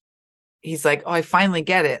he's like, oh, I finally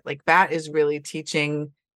get it. Like BAT is really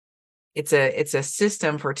teaching, it's a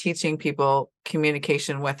system for teaching people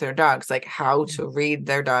communication with their dogs, like how to read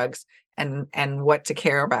their dogs and what to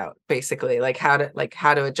care about, basically, like how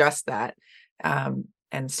to adjust that.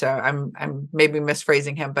 And so I'm maybe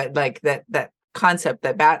misphrasing him, but like that concept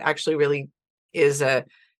that BAT actually really is a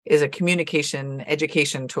communication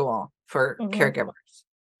education tool for caregivers,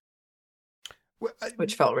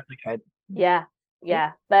 which felt really good. Yeah.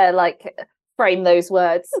 They're like, frame those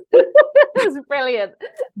words. It was brilliant.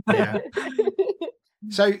 Yeah.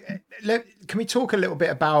 So can we talk a little bit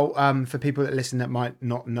about, for people that listen that might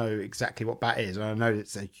not know exactly what BAT is? And I know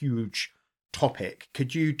it's a huge topic.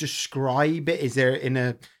 Could you describe it? Is there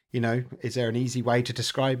is there an easy way to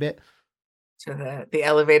describe it? So the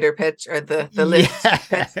elevator pitch or the lift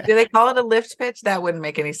pitch. Do they call it a lift pitch? That wouldn't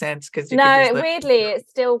make any sense because weirdly it's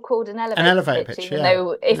still called an elevator pitch, even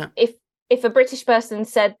though if a British person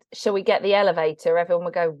said, "Shall we get the elevator?" everyone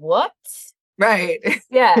would go, "What?" Right.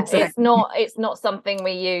 Yeah, exactly. It's not something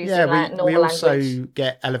we use in that normal language. We also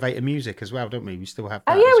get elevator music as well, don't we? We still have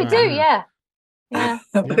that. Oh yeah, we do. Yeah.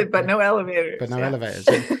 But no elevators. But no elevators.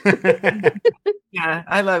 Yeah,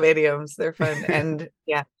 I love idioms. They're fun. And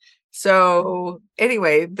so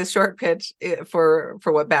anyway, the short pitch for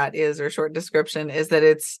what BAT is, or short description, is that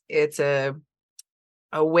it's a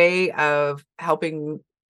way of helping.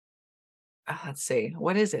 Let's see,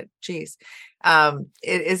 what is it? Geez.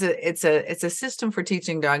 It's a system for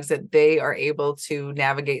teaching dogs that they are able to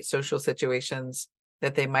navigate social situations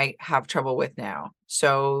that they might have trouble with now.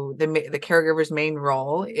 So the caregiver's main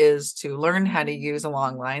role is to learn how to use a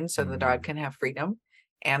long line so the dog can have freedom,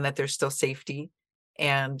 and that there's still safety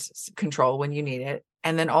and control when you need it.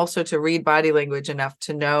 And then also to read body language enough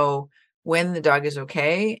to know when the dog is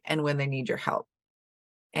okay and when they need your help.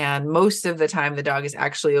 And most of the time the dog is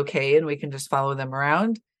actually okay and we can just follow them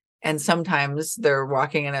around. And sometimes they're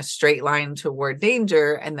walking in a straight line toward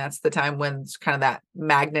danger. And that's the time when kind of that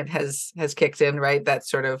magnet has kicked in, right? That's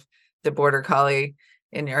sort of the border collie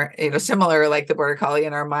in your, similar, like the border collie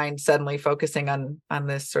in our mind, suddenly focusing on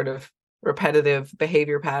this sort of repetitive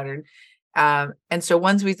behavior pattern. And so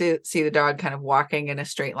once we see the dog kind of walking in a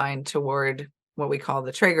straight line toward what we call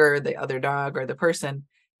the trigger, the other dog or the person,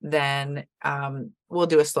 then we'll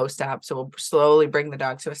do a slow stop. So we'll slowly bring the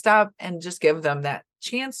dog to a stop and just give them that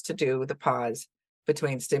chance to do the pause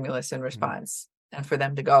between stimulus and response, and for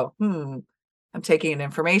them to go, I'm taking in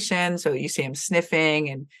information. So you see them sniffing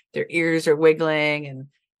and their ears are wiggling, and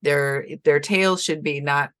their tails should be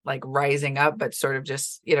not like rising up, but sort of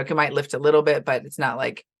just, it might lift a little bit, but it's not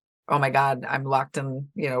like, oh my God, I'm locked and,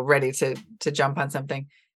 ready to jump on something.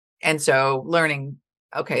 And so learning,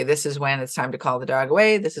 okay, this is when it's time to call the dog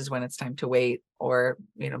away. This is when it's time to wait, or,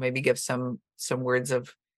 maybe give some words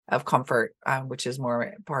of comfort, which is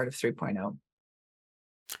more part of 3.0.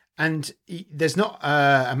 And there's not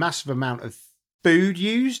a massive amount of food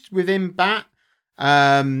used within BAT.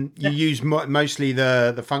 You use mostly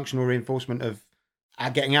the functional reinforcement of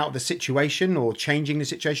getting out of the situation or changing the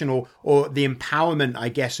situation, or the empowerment, I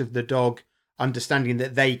guess, of the dog understanding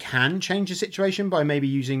that they can change the situation by maybe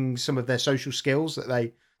using some of their social skills that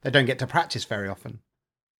they don't get to practice very often.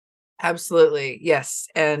 Absolutely. Yes.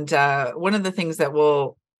 And one of the things that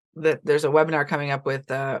we'll that there's a webinar coming up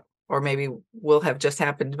with, or maybe will have just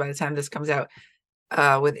happened by the time this comes out,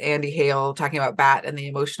 with Andy Hale talking about BAT and the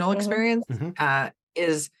emotional experience,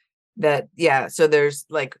 is that, so there's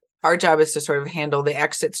like, our job is to sort of handle the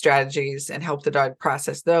exit strategies and help the dog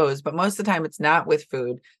process those. But most of the time it's not with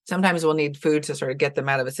food. Sometimes we'll need food to sort of get them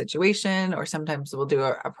out of a situation, or sometimes we'll do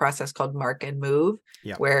a process called mark and move,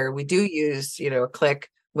 where we do use, a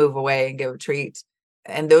click, move away and give a treat.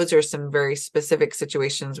 And those are some very specific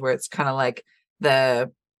situations where it's kind of like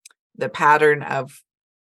the pattern of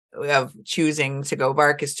choosing to go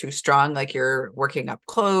bark is too strong, like you're working up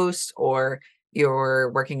close or you're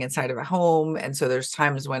working inside of a home. And so there's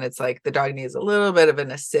times when it's like the dog needs a little bit of an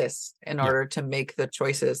assist in order to make the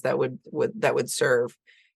choices that would serve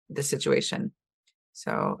the situation.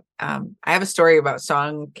 So I have a story about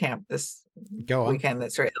song camp this weekend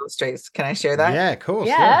that sort of illustrates. Can I share that? Yeah, of course.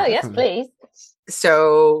 Yes, please.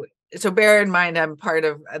 So bear in mind, I'm part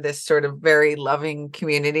of this sort of very loving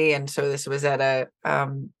community. And so this was at a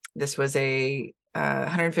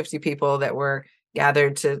 150 people that were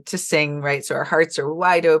gathered to sing, right? So our hearts are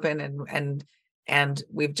wide open, and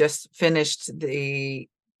we've just finished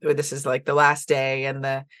this is like the last day, and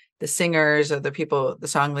the singers or the people, the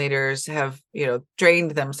song leaders have,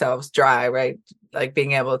 drained themselves dry, right? Like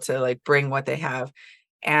being able to like bring what they have.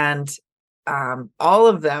 And all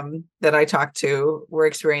of them that I talked to were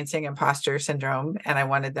experiencing imposter syndrome, and I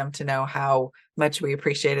wanted them to know how much we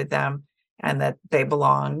appreciated them and that they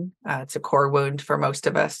belong. It's a core wound for most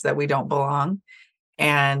of us that we don't belong,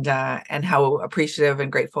 and how appreciative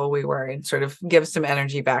and grateful we were, and sort of give some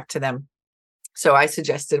energy back to them. So I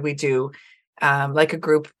suggested we do like a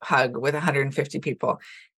group hug with 150 people,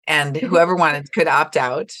 and whoever wanted could opt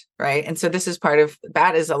out, right? And so this is part of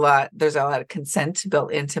BAT. There's a lot of consent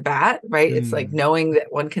built into BAT, right? It's like knowing that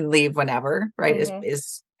one can leave whenever, right?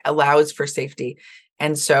 Is allows for safety.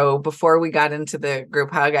 And so before we got into the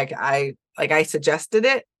group hug, I suggested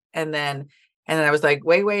it, and then I was like,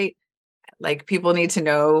 wait, like people need to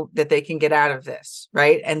know that they can get out of this,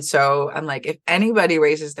 right? And so I'm like, if anybody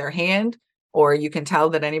raises their hand, or you can tell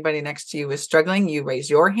that anybody next to you is struggling, you raise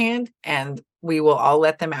your hand and we will all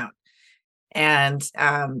let them out. And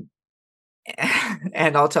and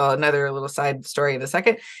I'll tell another little side story in a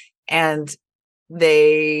second. And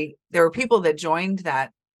there were people that joined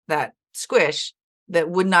that squish that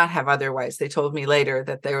would not have otherwise. They told me later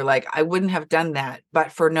that they were like, I wouldn't have done that,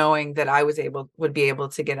 but for knowing that I would be able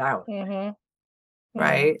to get out.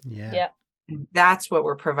 Right? Yeah. That's what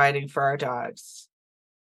we're providing for our dogs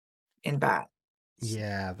in BAT.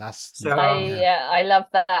 Yeah, that's so. I love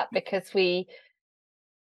that, because we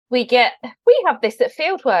have this at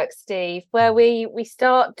Fieldwork, Steve, where we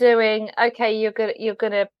start doing, okay, you're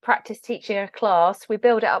gonna practice teaching a class. We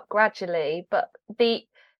build it up gradually, but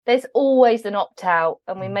there's always an opt-out,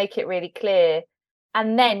 and we make it really clear.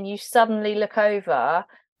 And then you suddenly look over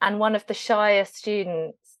and one of the shiest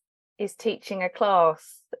students is teaching a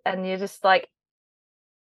class, and you're just like,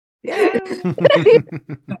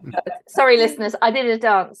 sorry, listeners, I did a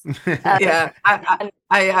dance.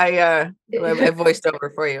 I voiced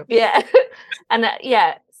over for you. Yeah. And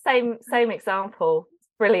same example.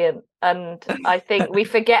 Brilliant. And I think we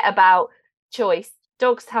forget about choice.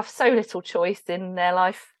 Dogs have so little choice in their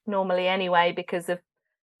life normally anyway, because of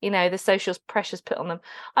the social pressures put on them.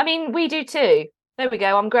 I mean, we do too. There we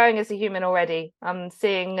go. I'm growing as a human already. I'm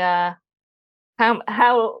seeing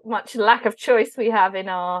how much lack of choice we have in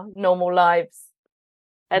our normal lives.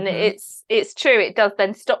 And it's true. It does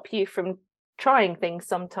then stop you from trying things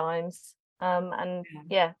sometimes.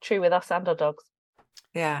 True with us and our dogs.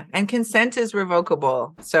 Yeah. And consent is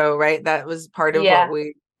revocable. So, right, that was part of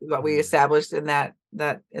what we established in that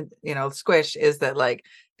squish, is that like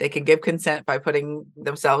they can give consent by putting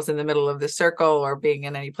themselves in the middle of the circle or being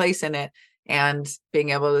in any place in it, and being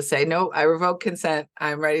able to say, no, I revoke consent.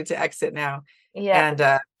 I'm ready to exit now.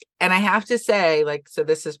 Yeah. And I have to say, like, so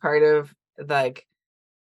this is part of like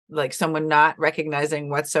someone not recognizing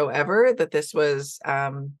whatsoever that this was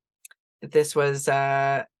kind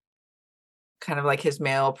of like his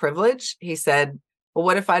male privilege. He said, well,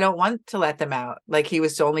 what if I don't want to let them out? Like, he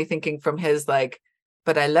was only thinking from his like,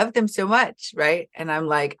 but I love them so much, right? And I'm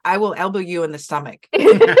like, I will elbow you in the stomach.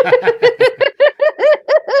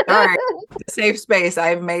 All right, safe space.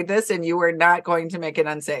 I've made this, and you are not going to make it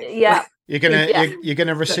unsafe. Yeah, you're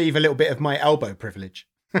gonna receive a little bit of my elbow privilege.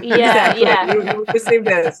 Yeah, yeah. You receive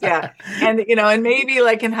this, yeah. And and maybe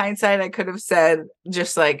like in hindsight, I could have said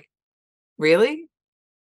just like, really,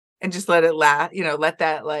 and just let it let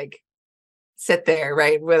that like sit there,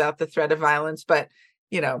 right, without the threat of violence. But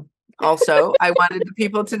Also, I wanted the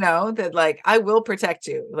people to know that like I will protect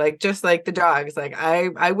you, like just like the dogs. Like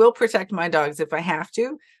I will protect my dogs if I have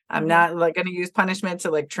to. I'm not like going to use punishment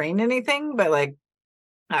to like train anything, but like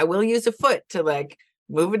I will use a foot to like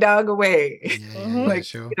move a dog away, like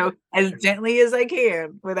sure. you know, as gently as I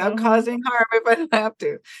can without causing harm if I don't have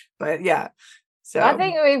to. But yeah, so I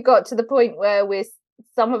think we've got to the point where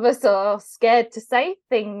some of us are scared to say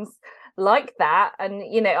things like that, and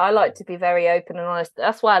you know, I like to be very open and honest.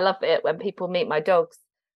 That's why I love it when people meet my dogs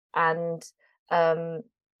and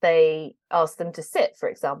they ask them to sit, for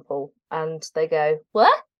example, and they go,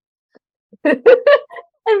 "What?"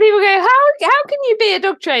 And people go, how can you be a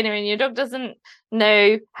dog trainer and your dog doesn't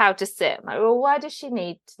know how to sit? I'm like, well, why does she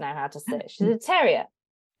need to know how to sit? She's a terrier.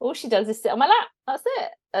 All she does is sit on my lap. That's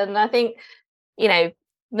it. And I think, you know,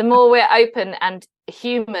 the more we're open and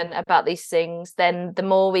human about these things, then the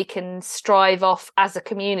more we can strive off as a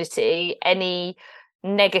community any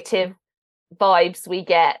negative vibes we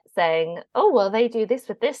get saying, oh, well, they do this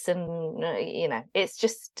with this. And, you know,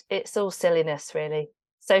 it's all silliness, really.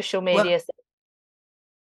 Social media.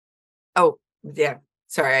 oh yeah,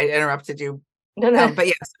 sorry, I interrupted you. No. But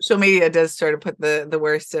yeah, social media does sort of put the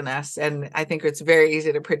worst in us, and I think it's very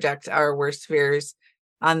easy to project our worst fears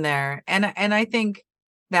on there. And I think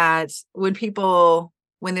that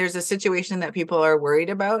when there's a situation that people are worried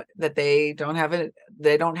about that they don't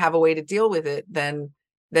have a way to deal with it, then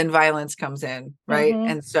violence comes in, right?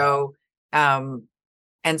 And so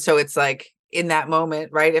it's like in that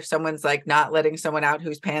moment, right? If someone's like not letting someone out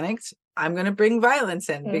who's panicked, I'm going to bring violence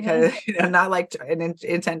in because, you know, not like an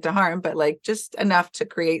intent to harm, but like just enough to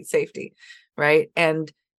create safety. Right.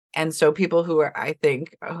 And so people who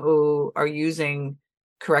are using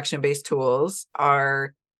correction-based tools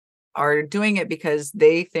are doing it because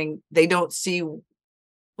they think they don't see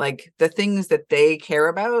like the things that they care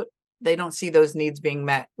about. They don't see those needs being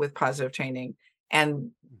met with positive training,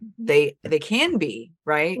 and they can be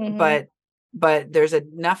right. But there's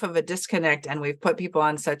enough of a disconnect, and we've put people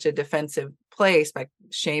on such a defensive place by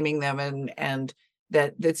shaming them, and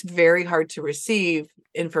that it's very hard to receive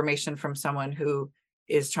information from someone who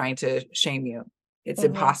is trying to shame you. It's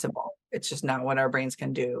impossible. It's just not what our brains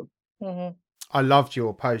can do. I loved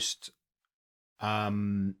your post. I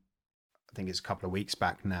think it's a couple of weeks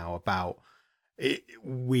back now about it.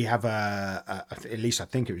 We have at least I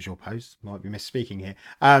think it was your post, might be misspeaking here,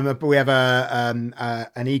 but we have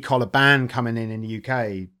an e-collar ban coming in the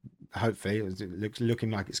UK. Hopefully it looks looking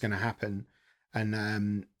like it's going to happen,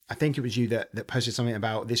 and I think it was you that posted something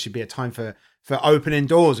about this should be a time for opening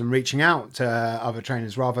doors and reaching out to other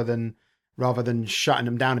trainers rather than shutting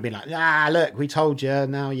them down and being like, look, we told you,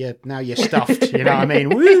 now you're stuffed. You know what I mean?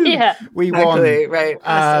 Woo! Yeah, we exactly, won. Right.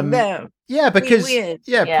 Awesome. Yeah, because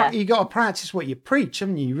yeah, you got to practice what you preach,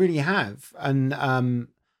 haven't you? You really have. And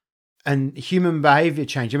human behavior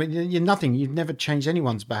change. I mean, you've never changed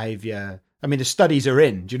anyone's behavior. I mean, the studies are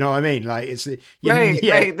in. Do you know what I mean? Like it's right.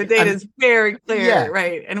 The data is very clear,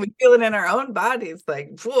 right? And we feel it in our own bodies,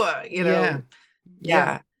 like, you know.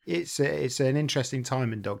 Yeah. It's an interesting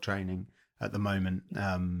time in dog training at the moment.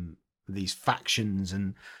 These factions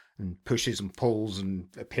and pushes and pulls and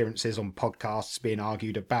appearances on podcasts being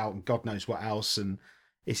argued about and God knows what else. And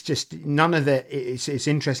it's just none of that. It's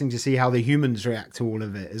interesting to see how the humans react to all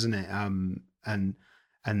of it, isn't it?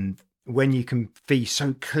 And when you can be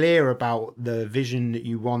so clear about the vision that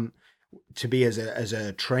you want to be as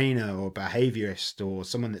a trainer or behaviorist or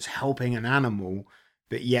someone that's helping an animal,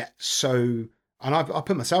 but yet so, and I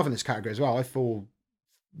put myself in this category as well. I fall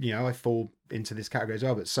into this category as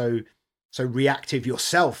well, but so reactive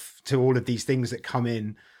yourself to all of these things that come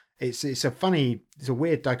in. It's a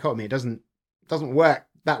weird dichotomy. It doesn't work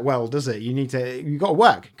that well, does it? You got to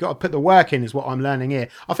work. You got to put the work in, is what I'm learning here.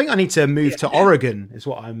 I think I need to move to Oregon, is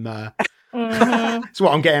what I'm it's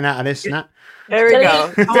what I'm getting out of this. Nat. There we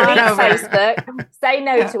go. Delete Facebook. Say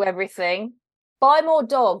no to everything. Buy more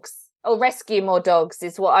dogs or rescue more dogs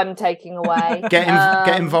is what I'm taking away. Get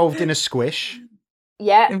involved in a squish.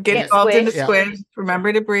 Yeah, get involved in the squish.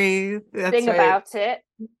 Remember to breathe. Think about it.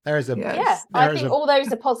 There is I think all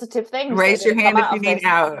those are positive things. Raise your hand if you need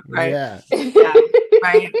out. Right. Yeah.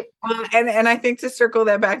 Right. Well, and I think to circle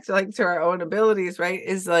that back to our own abilities, right,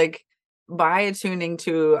 is like by attuning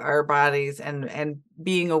to our bodies and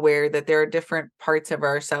being aware that there are different parts of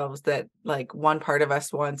ourselves that like one part of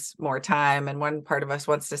us wants more time and one part of us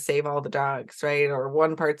wants to save all the dogs, right? Or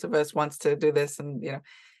one part of us wants to do this, and you know,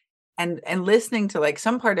 and listening to like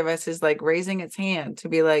some part of us is like raising its hand to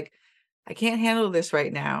be like, I can't handle this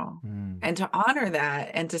right now. And to honor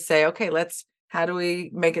that and to say, okay, how do we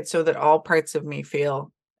make it so that all parts of me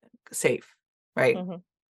feel safe? Right.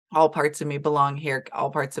 all parts of me belong here. All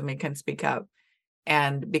parts of me can speak up.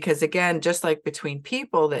 And because again, just like between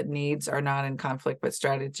people, that needs are not in conflict, but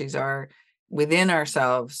strategies are within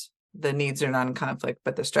ourselves. The needs are not in conflict,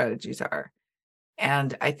 but the strategies are.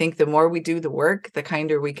 And I think the more we do the work, the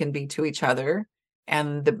kinder we can be to each other,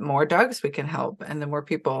 and the more dogs we can help, and the more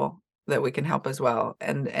people that we can help as well.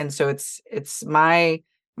 And so it's my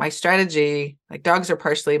strategy. Like, dogs are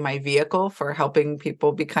partially my vehicle for helping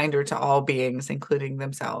people be kinder to all beings, including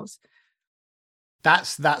themselves.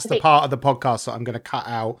 That's the part of the podcast that I'm going to cut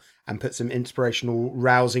out and put some inspirational,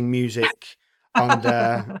 rousing music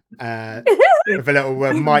under with a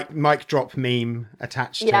little mic drop meme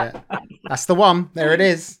attached to it. That's the one. There it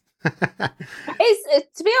is.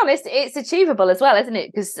 It's to be honest, it's achievable as well, isn't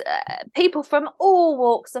it? Because people from all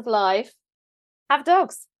walks of life have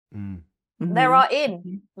dogs. Mm-hmm.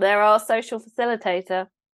 There are social facilitator.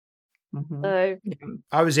 Mm-hmm. So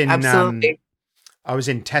I was in absolutely. I was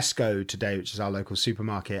in Tesco today, which is our local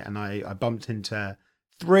supermarket, and I bumped into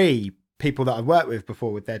 3 people that I've worked with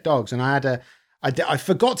before with their dogs, and I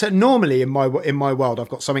forgot to. Normally in my world, I've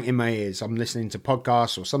got something in my ears. I'm listening to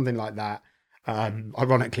podcasts or something like that.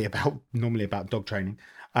 Ironically, normally about dog training.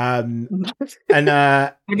 And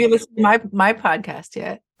have you listened to my podcast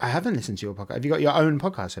yet? I haven't listened to your podcast. Have you got your own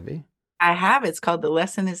podcast? Have you? I have. It's called The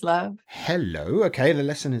Lesson is Love. Hello. Okay, The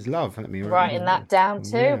Lesson is Love. Let me writing that down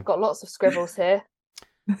too. Yeah. I've got lots of scribbles here.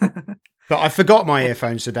 But I forgot my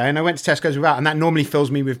earphones today, and I went to Tesco's without, and that normally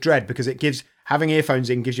fills me with dread because it gives having earphones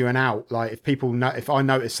in gives you an out. Like if I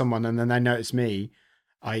notice someone and then they notice me,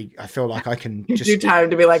 I feel like I can just do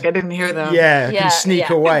time to be like, I didn't hear them. Yeah, I can sneak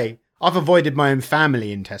away. I've avoided my own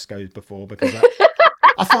family in Tesco's before because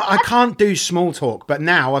I thought I can't do small talk, but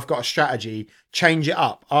now I've got a strategy. Change it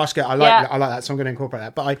up. Ask it. I like that, so I'm going to incorporate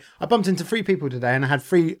that. But I bumped into 3 people today, and I had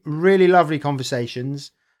 3 really lovely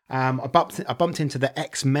conversations. I bumped into the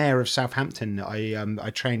ex-mayor of Southampton.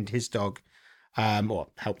 I trained his dog, or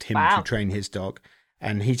helped him to train his dog,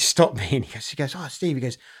 and he stopped me and he goes, "Oh, Steve," he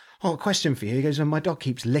goes, "Oh, a question for you." He goes, "My dog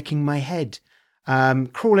keeps licking my head,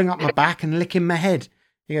 crawling up my back and licking my head."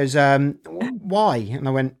 He goes, "Why?" And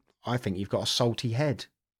I went, "I think you've got a salty head."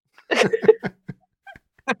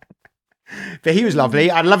 But he was lovely.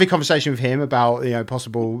 I had a lovely conversation with him about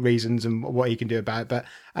possible reasons and what he can do about it.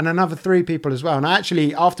 And another 3 people as well. And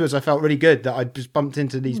actually afterwards I felt really good that I just bumped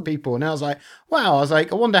into these people. And I was like, wow. I was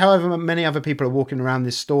like, I wonder however many other people are walking around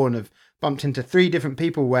this store and have bumped into 3 different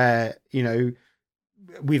people where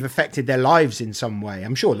we've affected their lives in some way.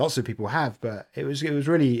 I'm sure lots of people have, but it was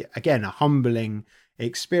really, again, a humbling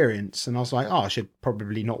experience. And I was like, I should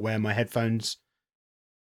probably not wear my headphones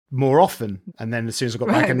more often. And then as soon as I got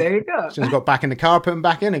back in, there you go. As soon as I got back in the car, put them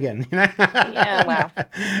back in again. Yeah, wow.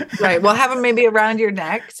 Right. We'll have them maybe around your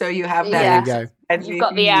neck, so you have that. There you go. And You've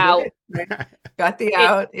got the out. Got the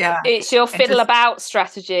out. Yeah. It's your fiddle about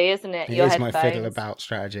strategy, isn't it? It your is headphones. my fiddle about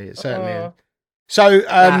strategy. It certainly is. So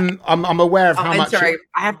I'm aware of how much. Sorry,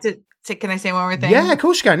 I have to. Can I say one more thing? Yeah, of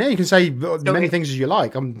course you can. Yeah, you can say many things as you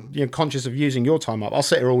like. I'm conscious of using your time up. I'll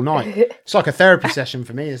sit here all night. It's like a therapy session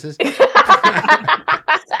for me. This is.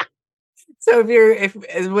 So if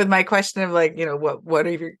with my question of like, what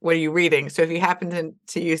are you reading? So if you happen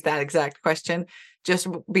to use that exact question, just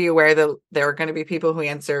be aware that there are going to be people who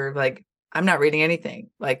answer like, I'm not reading anything.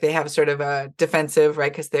 Like they have sort of a defensive,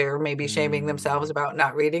 right? Because they're maybe shaming themselves about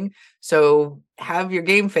not reading. So have your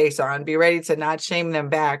game face on, be ready to not shame them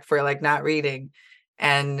back for like not reading.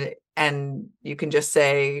 And you can just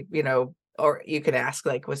say, or you could ask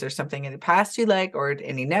like, was there something in the past you like, or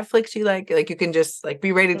any Netflix you like? Like you can just like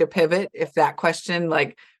be ready to pivot if that question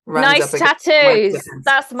like runs nice up tattoos.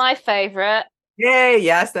 That's my favorite. Yeah,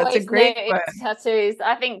 yes, that's a great one. Tattoos.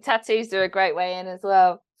 I think tattoos are a great way in as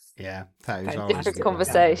well. Yeah, tattoos are different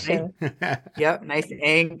conversation. Yep, nice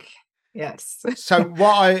ink. Yes. So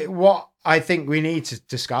what I think we need to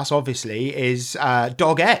discuss, obviously, is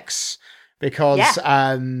Dog X, because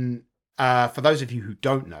for those of you who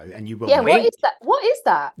don't know, and you will know, what is that? What is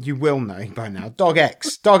that? You will know by now. Dog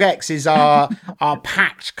X. Dog X is our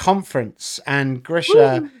packed conference, and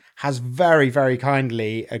Grisha has very, very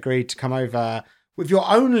kindly agreed to come over with your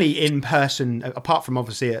only in-person, apart from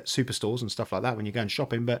obviously at superstores and stuff like that when you're going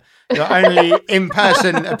shopping, but your only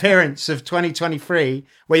in-person appearance of 2023,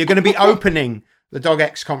 where you're going to be opening the Dog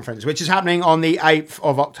X conference, which is happening on the 8th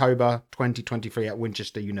of October 2023 at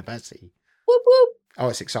Winchester University. Whoop, whoop. Oh,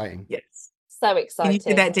 it's exciting. Yes. So exciting. Can you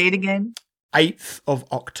say that date again? 8th of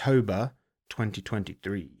October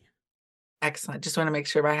 2023. Excellent. Just want to make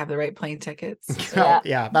sure I have the right plane tickets.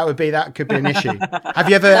 Yeah, that could be an issue. Have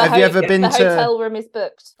you ever been to? The hotel room is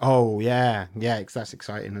booked. Oh yeah, that's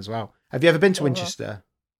exciting as well. Have you ever been to Winchester?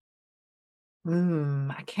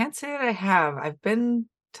 I can't say that I have. I've been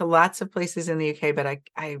to lots of places in the UK, but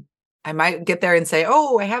I might get there and say,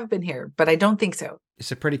 oh, I have been here, but I don't think so.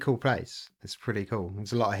 It's a pretty cool place. It's pretty cool.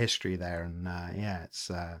 There's a lot of history there, and it's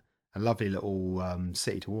a lovely little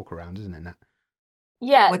city to walk around, isn't it, Nat?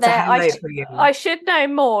 Yeah, What's a highlight for you? I should know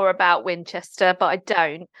more about Winchester, but I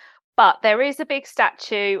don't. But there is a big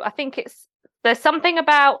statue. I think there's something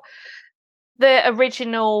about the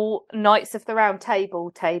original Knights of the Round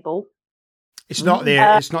Table. It's not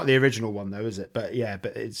the original one though, is it? But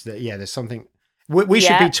it's there's something. We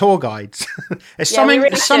should be tour guides. There's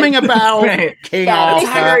something about King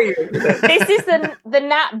Arthur. This is the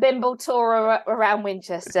Nat Bimble tour around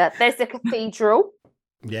Winchester. There's the cathedral.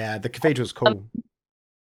 Yeah, the cathedral's cool.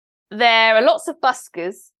 There are lots of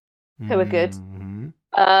buskers who are good.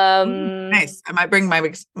 Nice. I might bring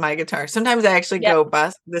my guitar. Sometimes I actually go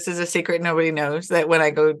busk. This is a secret nobody knows, that when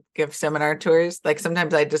I go give seminar tours, like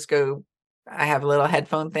sometimes I just go, I have a little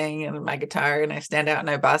headphone thing and my guitar, and I stand out and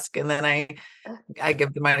I busk, and then I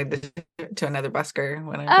give the money to another busker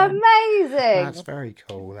when I'm amazing. That's very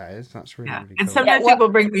cool. That's really cool. And sometimes people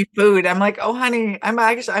bring me food. I'm like, oh honey, I'm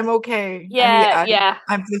okay.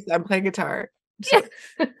 I'm playing guitar. So,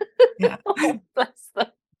 yeah. Oh, bless them.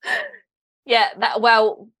 Yeah,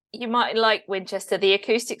 you might like Winchester. The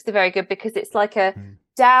acoustics are very good because it's like a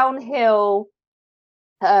downhill,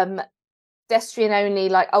 pedestrian only,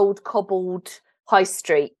 like old cobbled high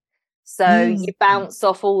street. So you bounce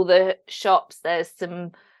off all the shops. There's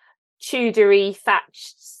some Tudory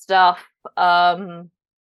thatched stuff.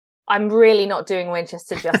 I'm really not doing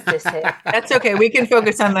Winchester justice here. That's okay. We can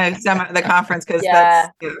focus on the conference because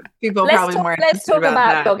people probably more. Let's talk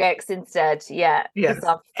about DogX instead. Yeah. Yes.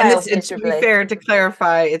 And to be fair, to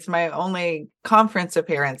clarify, it's my only conference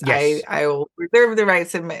appearance. Yes. I will reserve the right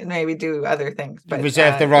to maybe do other things, but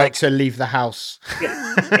reserve the right to leave the house.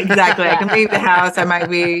 Yeah, exactly. I can leave the house. I might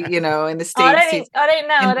be, in the States. I don't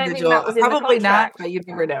know. I don't think that was in probably the not, but you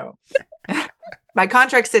never know. My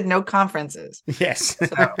contract said no conferences. Yes. So.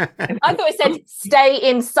 I thought it said stay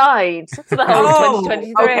inside for the whole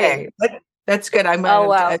 2023. Okay. That's good.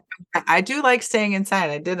 I do like staying inside.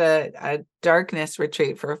 I did a darkness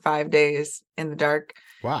retreat for 5 days in the dark.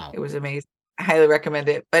 Wow. It was amazing. I highly recommend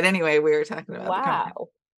it. But anyway, we were talking about the conference.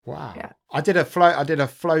 Wow. Yeah. I did a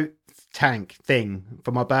float tank thing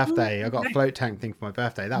for my birthday. I got a float tank thing for my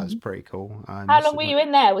birthday. That was pretty cool. How long were you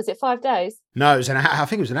in there? Was it 5 days? No, it was I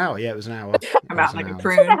think it was an hour. Yeah, it was an hour. I'm out like a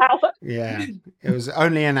prune. Yeah, it was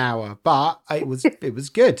only an hour, but it was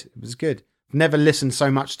good. It was good. Never listened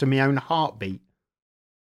so much to my own heartbeat.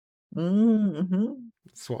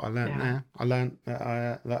 That's what I learned there. I learned that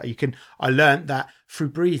I learned that through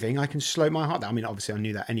breathing I can slow my heart down. I mean, obviously I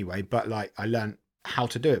knew that anyway, but like I learned how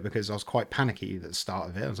to do it because I was quite panicky at the start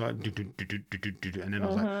of it. I was like, and then I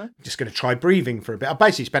was like, just going to try breathing for a bit. I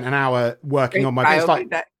basically spent an hour working on my. It's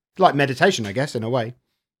like meditation, I guess, in a way.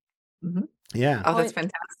 Yeah. Oh, that's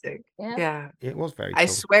fantastic. Yeah. It was very. I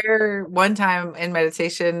cool. swear, one time in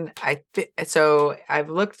meditation, so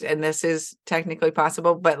I've looked, and this is technically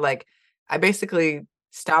possible, but like I basically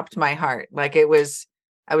stopped my heart. Like I was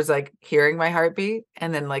like hearing my heartbeat,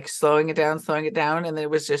 and then like slowing it down, and then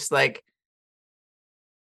it was just like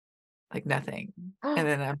nothing. And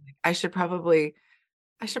then I'm like, I should probably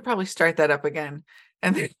start that up again.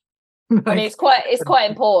 And then, like, I mean, it's quite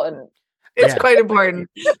important. It's quite important.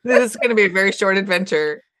 This is going to be a very short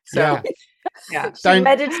adventure. So yeah. She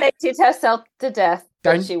meditated herself to death.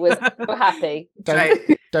 She was so happy.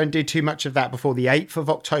 Don't do too much of that before the 8th of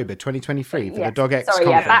October 2023 for the DogX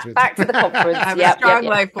conference. Yeah, back to the conference. I have a strong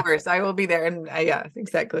life force. I will be there. And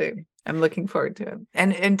exactly. I'm looking forward to it.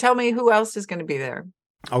 And tell me who else is going to be there.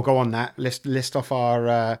 I'll go on that. List off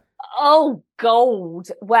our...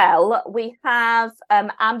 gold. Well, we have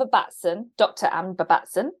Amber Batson, Dr. Amber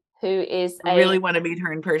Batson, who is I really want to meet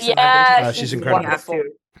her in person. Yeah, she's incredible.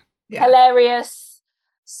 Hilarious,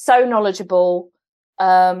 so knowledgeable.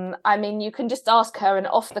 I mean, you can just ask her an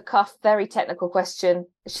off-the-cuff, very technical question.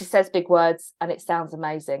 She says big words, and it sounds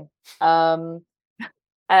amazing. And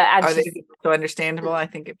are they so understandable? I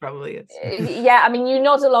think it probably is. Yeah, I mean, you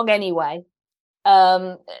nod along anyway.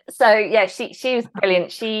 So yeah, she was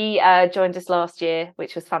brilliant. She joined us last year,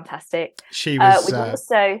 which was fantastic. She was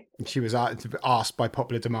asked by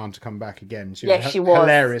popular demand to come back again. She was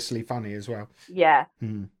hilariously funny as well. Yeah.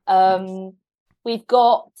 We've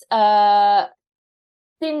got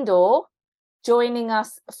Sindor joining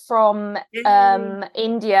us from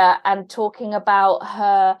India and talking about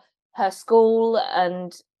her school,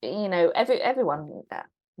 and everyone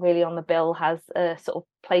really on the bill has a sort of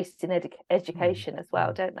place in education as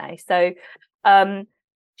well, don't they? So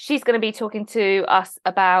she's going to be talking to us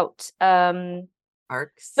about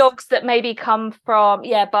Arcs. dogs that maybe come from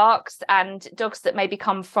barks, and dogs that maybe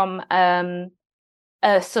come from a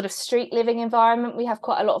sort of street living environment. We have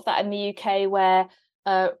quite a lot of that in the UK, where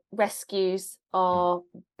rescues are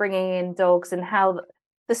bringing in dogs, and how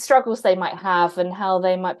the struggles they might have, and how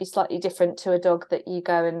they might be slightly different to a dog that you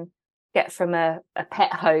go and get from a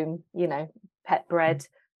pet home, pet bred.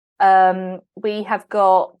 We have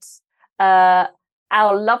got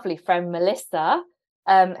our lovely friend Melissa,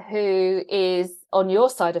 who is on your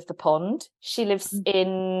side of the pond. She lives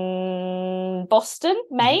in Boston,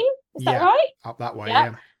 Maine. Is that right? Up that way,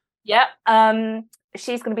 yeah.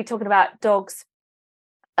 She's going to be talking about dogs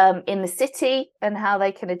in the city and how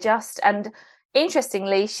they can adjust. And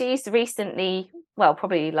interestingly, she's recently, well,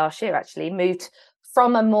 probably last year actually, moved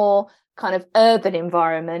from a more kind of urban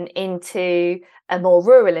environment into a more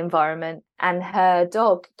rural environment, and her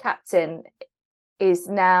dog Captain is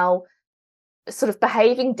now sort of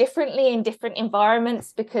behaving differently in different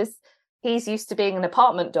environments, because he's used to being an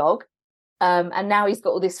apartment dog, and now he's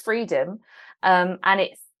got all this freedom, and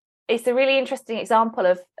it's a really interesting example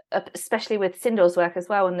of, especially with Sindor's work as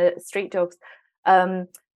well, and the street dogs,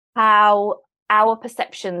 how our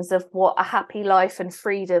perceptions of what a happy life and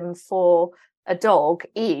freedom for a dog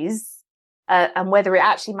is, and whether it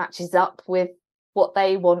actually matches up with what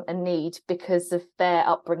they want and need because of their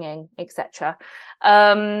upbringing, etc.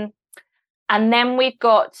 And then we've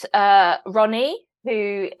got Ronnie,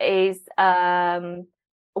 who is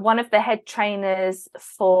one of the head trainers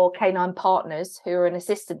for Canine Partners, who are an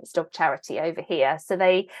assistance dog charity over here. So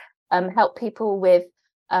they help people with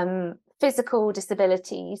physical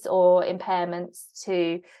disabilities or impairments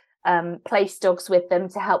to place dogs with them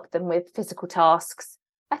to help them with physical tasks.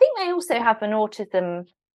 I think they also have an autism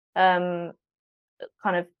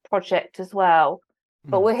kind of project as well,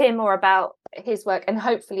 but we'll hear more about his work, and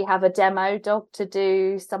hopefully have a demo dog to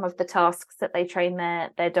do some of the tasks that they train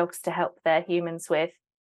their dogs to help their humans with.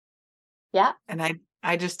 Yeah. And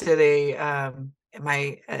I just did a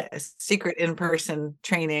secret in-person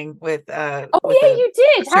training with you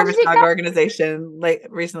did. How service did it dog go? organization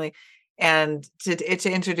recently, and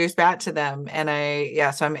to introduce Bat to them. And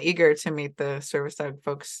so I'm eager to meet the service dog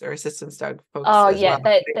folks or assistance dog folks.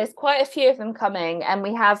 There's quite a few of them coming, and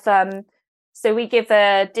we have so we give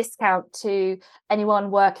a discount to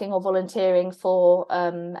anyone working or volunteering for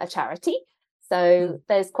a charity. So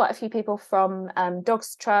there's quite a few people from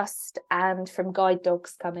Dogs Trust and from Guide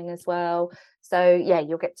Dogs coming as well. So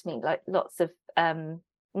you'll get to meet like lots of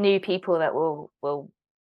new people that will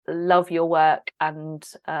love your work, and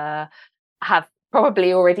have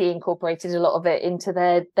probably already incorporated a lot of it into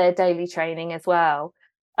their daily training as well.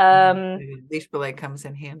 Leash belay comes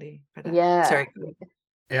in handy. But, sorry.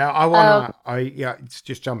 Yeah, it's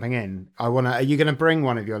just jumping in. Are you going to bring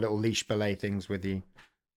one of your little leash belay things with you?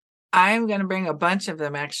 I'm going to bring a bunch of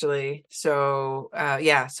them, actually. So,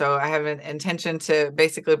 so I have an intention to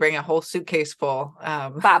basically bring a whole suitcase full.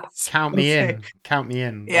 Fab. Count me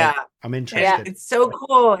in. Yeah. I'm interested. Yeah, it's so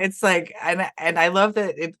cool. It's like, and I love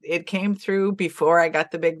that it came through before I got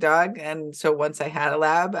the big dog. And so once I had a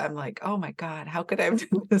lab, I'm like, oh my God, how could I have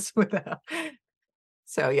done this without?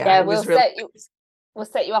 So we'll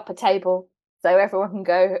set you up a table so everyone can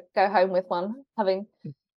go home with one, having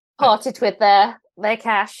parted with their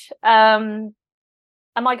cash. Am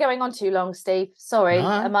I going on too long, Steve? Sorry. No,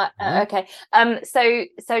 Am I no. okay?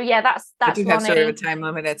 So yeah, that's I do have Ronnie. sort of a time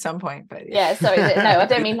limit at some point, but Sorry, no, I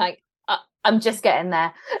don't mean like I'm just getting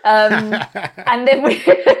there. And then we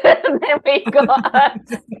got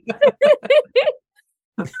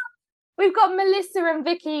we've got Melissa and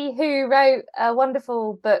Vicky, who wrote a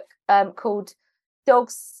wonderful book called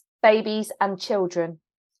Dogs, Babies and Children,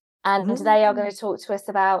 and they are going to talk to us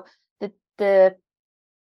about the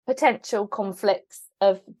potential conflicts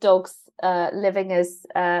of dogs living as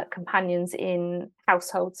companions in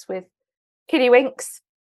households with kiddywinks.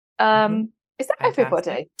 Is that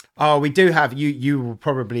everybody? Oh, we do have you will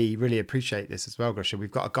probably really appreciate this as well, Grisha.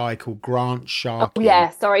 We've got a guy called Grant Sharkey. Oh,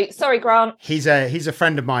 yeah, sorry, Grant. He's a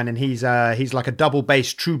friend of mine, and he's like a double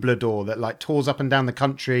bass troubadour that like tours up and down the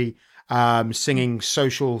country, singing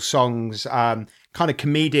social songs, kind of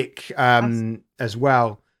comedic as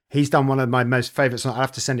well. He's done one of my most favorite songs. I'll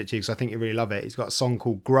have to send it to you because I think you really love it. He's got a song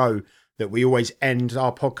called Grow that we always end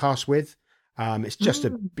our podcast with. It's just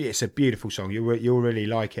it's a beautiful song. You'll really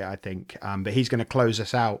like it, I think. But he's going to close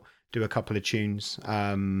us out, do a couple of tunes,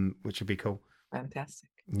 which would be cool. Fantastic.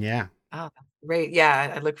 Yeah. Oh, great.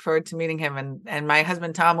 Yeah, I look forward to meeting him, and my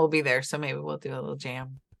husband Tom will be there, so maybe we'll do a little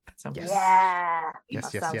jam at some point. Yeah.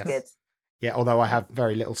 Yes, Sounds yes. good. Yeah, although I have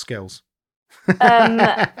very little skills.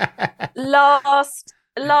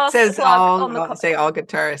 last Says plug all, on the say all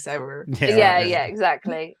guitarists ever. yeah,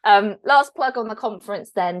 exactly. Last plug on the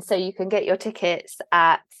conference then, so you can get your tickets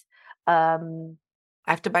at I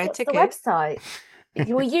have to buy a what's ticket. the website.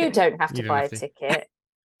 Well, you don't have to You don't buy have a to. ticket.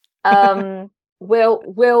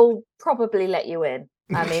 We'll probably let you in.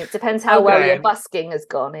 I mean, it depends how well your Okay. busking has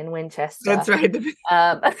gone in Winchester. That's right.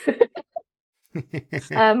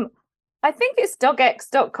 I think it's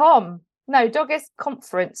dogx.com. No,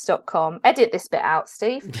 dogxconference.com. Edit this bit out,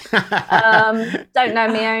 Steve. Don't know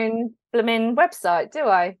my own blooming website, do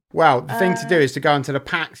I? Well, the thing to do is to go onto the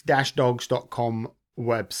packed-dogs.com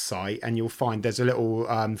website, and you'll find there's a little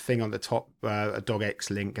thing on the top, a DogX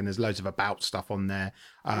link, and there's loads of about stuff on there.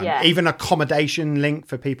 Even accommodation link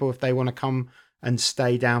for people if they want to come and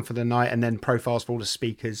stay down for the night, and then profiles for all the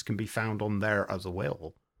speakers can be found on there as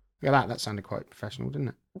well. Look at that. That sounded quite professional, didn't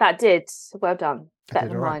it? That did. Well done. Better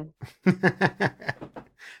than right. mine.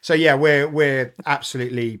 So yeah, we're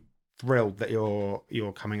absolutely thrilled that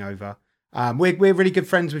you're coming over. We're really good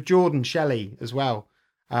friends with Jordan Shelley as well.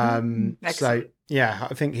 So yeah,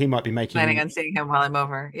 I think he might be making. Planning on seeing him while I'm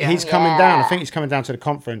over. Yeah. He's coming down. I think he's coming down to the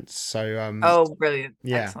conference. So oh, brilliant!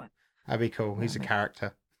 Yeah, excellent. That'd be cool. He's a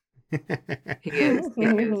character. He is.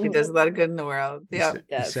 He does a lot of good in the world. Yeah,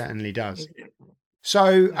 he certainly does.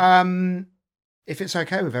 So, if it's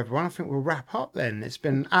okay with everyone, I think we'll wrap up then. It's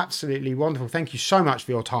been absolutely wonderful. Thank you so much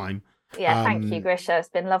for your time. Yeah, thank you, Grisha. It's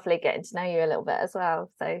been lovely getting to know you a little bit as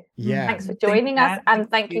well. So yeah, thanks for joining us, and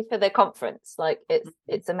thank you for the conference. Like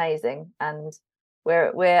it's amazing, and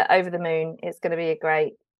we're over the moon. It's going to be a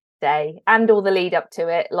great day, and all the lead up to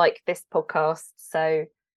it, like this podcast. So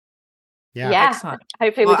yeah. Excellent.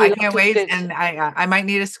 Hopefully, I can't wait, and I might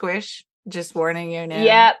need a squish. Just warning you now.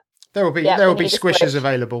 Yeah. There will be squishes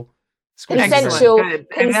available. Squishes Essential. Good.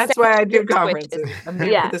 And that's why I do conferences. I'm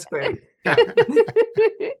here for the squish.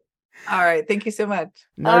 All right. Thank you so much.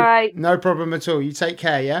 No, all right. No problem at all. You take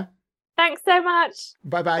care, yeah? Thanks so much.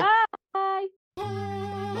 Bye-bye. Bye.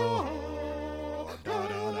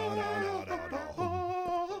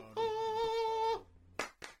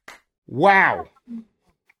 Wow.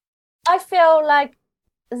 I feel like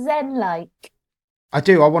zen-like. I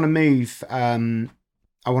do. I want to move.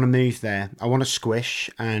 I want to move there. I want to squish,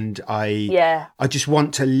 and I just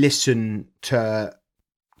want to listen to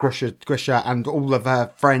Grisha and all of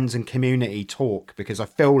her friends and community talk, because I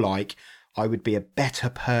feel like I would be a better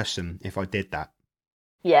person if I did that.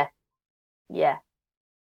 Yeah.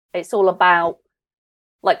 It's all about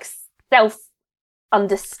like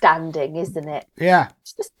self-understanding, isn't it? Yeah.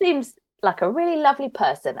 She just seems like a really lovely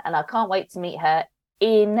person, and I can't wait to meet her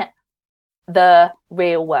in the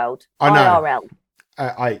real world. I know. IRL.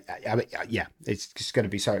 Yeah, it's just going to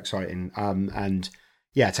be so exciting. And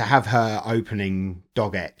yeah, to have her opening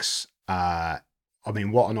DogX, I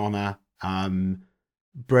mean, what an honor.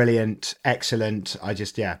 Brilliant, excellent. I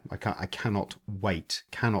cannot wait.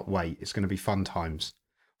 It's going to be fun times.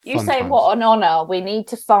 What an honor. We need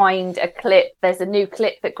to find a clip. There's a new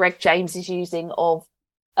clip that Greg James is using of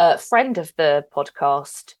a friend of the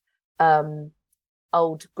podcast,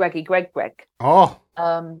 old Greg. Oh,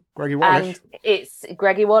 Greggy Wallace. And it's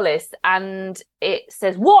Greggy Wallace, and it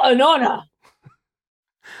says, "What an honor."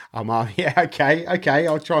 Yeah, okay.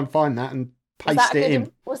 I'll try and find that and paste it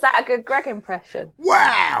in. Was that a good Greg impression?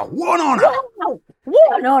 Wow, what an honor! Wow,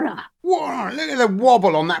 what an honor! What an honor! Look at the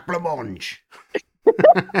wobble on that blancmange.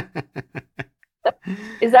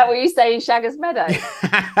 Is that what you say in Shagger's Meadow?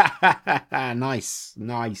 Nice.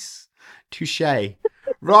 Touche.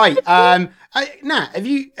 Right. Nat, have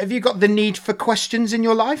you got the need for questions in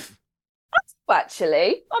your life?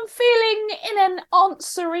 Actually, I'm feeling in an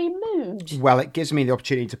answery mood. Well, it gives me the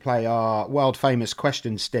opportunity to play our world famous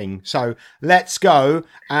question sting. So let's go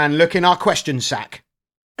and look in our question sack.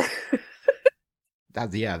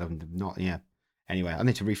 Anyway, I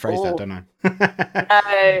need to rephrase that, don't I?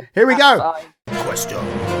 Here we go. Fine. Question.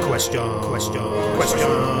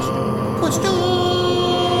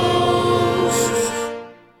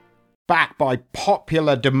 Back by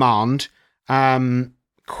popular demand.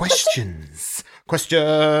 Questions. I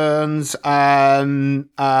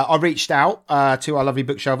reached out to our lovely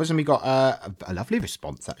bookshelvers, and we got a lovely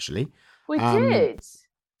response, actually. We did.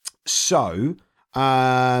 So,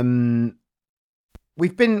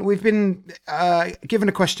 we've been given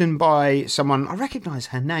a question by someone. I recognise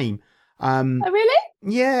her name. Oh, really?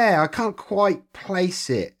 Yeah, I can't quite place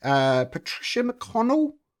it. Patricia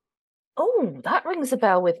McConnell. Oh, that rings a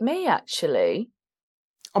bell with me, actually.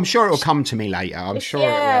 I'm sure it'll come to me later. I'm sure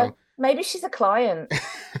it will. Maybe she's a client.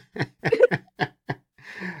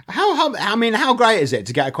 How great is it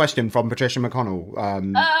to get a question from Patricia McConnell?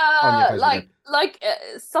 On your Facebook? like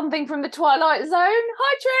something from the Twilight Zone.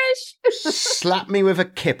 Hi, Trish. Slap me with a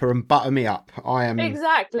kipper and butter me up. I am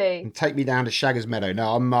Exactly. and take me down to Shagger's Meadow.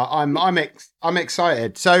 No, I'm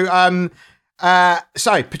excited. So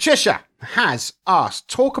Patricia has asked,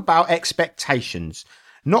 talk about expectations,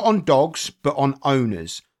 not on dogs but on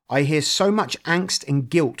owners. I hear so much angst and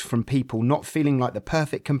guilt from people not feeling like the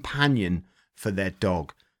perfect companion for their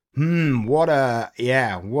dog. Oh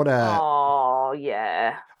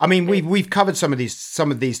yeah. I mean, we've covered some of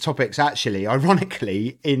these topics actually,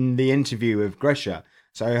 ironically, in the interview with Grisha.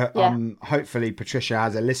 So hopefully Patricia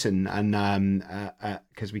has a listen, and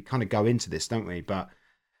because we kind of go into this, don't we? But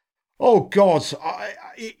oh God,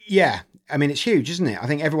 I mean, it's huge, isn't it? I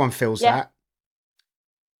think everyone feels that.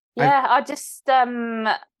 Yeah, I just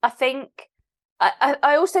I think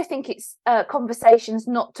I also think it's conversations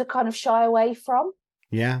not to kind of shy away from.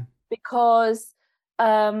 Yeah. Because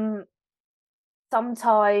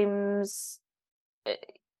sometimes,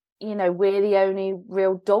 we're the only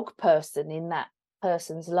real dog person in that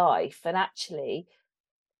person's life. And actually,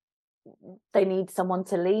 they need someone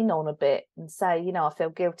to lean on a bit and say, I feel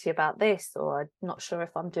guilty about this, or I'm not sure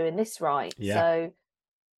if I'm doing this right. Yeah. So,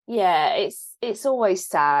 yeah, it's always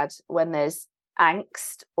sad when there's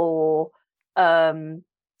angst or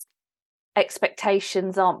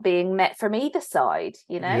expectations aren't being met from either side.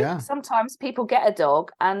 Sometimes people get a dog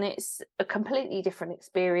and it's a completely different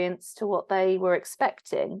experience to what they were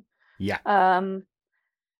expecting. And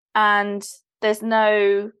there's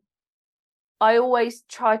no, I always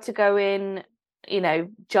try to go in,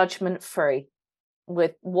 judgment free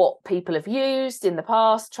with what people have used in the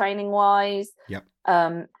past, training wise.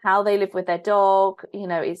 How they live with their dog.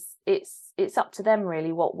 It's up to them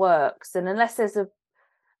really what works. And unless there's a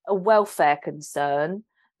welfare concern,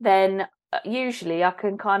 then usually I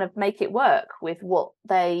can kind of make it work with what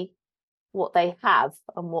they have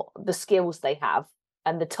and what the skills they have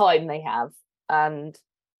and the time they have. And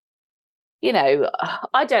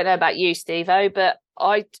I don't know about you, Steve-O, but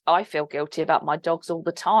I feel guilty about my dogs all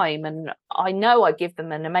the time, and I know I give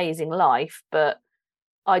them an amazing life, but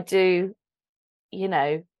I do,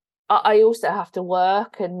 I also have to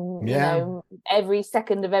work, and every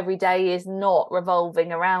second of every day is not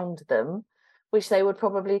revolving around them, which they would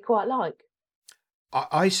probably quite like.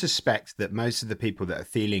 I suspect that most of the people that are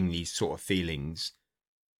feeling these sort of feelings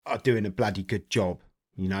are doing a bloody good job,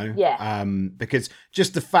 because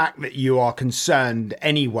just the fact that you are concerned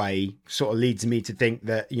anyway sort of leads me to think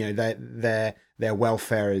that their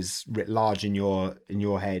welfare is writ large in your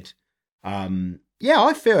head.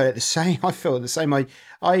 I feel it the same.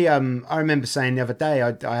 I remember saying the other day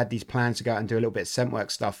I had these plans to go out and do a little bit of scent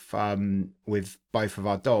work stuff with both of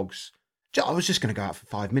our dogs. I was just going to go out for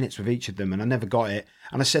 5 minutes with each of them, and I never got it.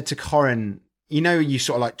 And I said to Corin, you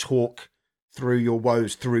sort of like talk through your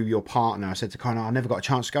woes through your partner. I said to Corin, I never got a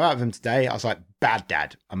chance to go out with him today. I was like, bad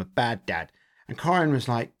dad. I'm a bad dad. And Corin was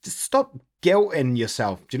like, just stop guilting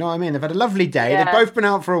yourself. Do you know what I mean? They've had a lovely day. Yeah. They've both been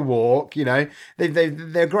out for a walk. They're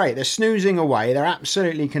great. They're snoozing away. They're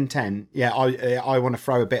absolutely content. Yeah, I want to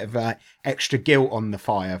throw a bit of extra guilt on the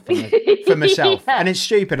fire for myself. And it's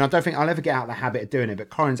stupid. I don't think I'll ever get out of the habit of doing it. But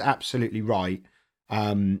Corin's absolutely right.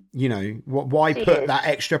 Why put that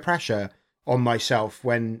extra pressure on myself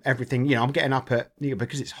when everything, I'm getting up at,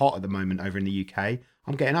 because it's hot at the moment over in the UK,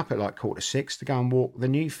 I'm getting up at like 5:45 to go and walk the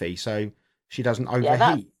Newfie so she doesn't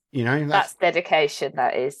overheat. That's dedication,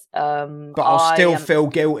 that is. But I'll still feel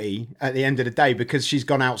guilty at the end of the day because she's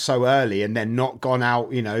gone out so early and then not gone out,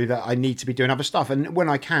 that I need to be doing other stuff. And when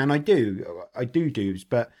I can, I do.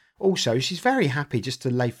 But also she's very happy just to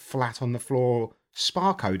lay flat on the floor,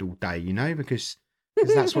 spa code all day, because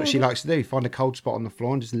that's what she likes to do. Find a cold spot on the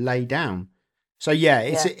floor and just lay down. So yeah,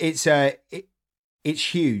 it's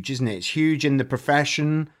huge, isn't it? It's huge in the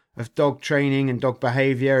profession of dog training and dog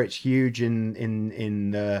behavior. It's huge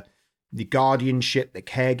in the guardianship, the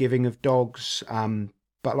caregiving of dogs.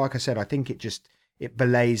 But like I said, I think it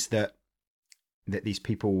belays that these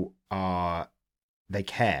people they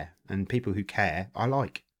care, and people who care I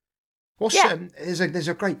like. There's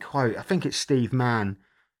a great quote. I think it's Steve Mann.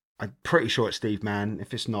 I'm pretty sure it's Steve Mann.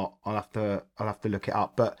 If it's not, I'll have to look it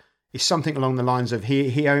up. But it's something along the lines of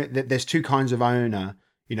there's two kinds of owner,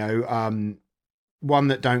 one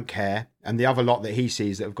that don't care, and the other lot that he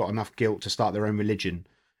sees that have got enough guilt to start their own religion.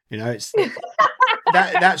 It's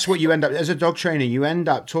that's what you end up as a dog trainer. You end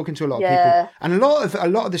up talking to a lot of people, and a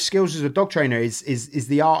lot of the skills as a dog trainer is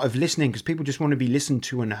the art of listening, because people just want to be listened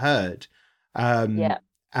to and heard. And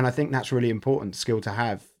I think that's a really important skill to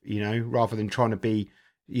have, rather than trying to be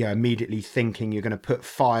immediately thinking you're going to put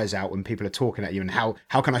fires out when people are talking at you, and how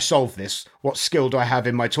can I solve this? What skill do I have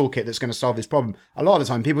in my toolkit that's going to solve this problem? A lot of the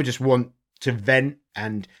time people just want to vent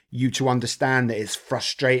and you to understand that it's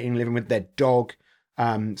frustrating living with their dog.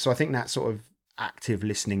 So I think that sort of active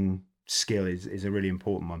listening skill is a really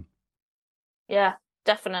important one. Yeah,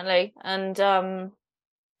 definitely. And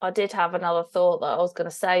I did have another thought that I was going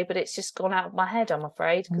to say, but it's just gone out of my head, I'm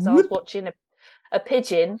afraid, because I was watching a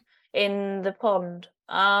pigeon in the pond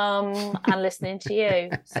and listening to you.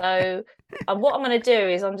 So what I'm going to do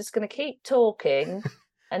is I'm just going to keep talking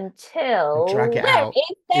until drag it out.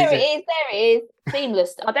 There it is.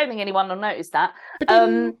 Seamless. I don't think anyone will notice that.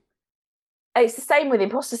 It's the same with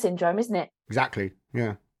imposter syndrome, isn't it? Exactly.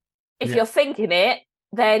 Yeah. If you're thinking it,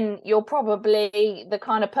 then you're probably the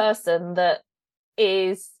kind of person that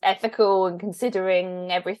is ethical and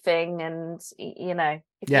considering everything. And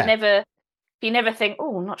if you never think,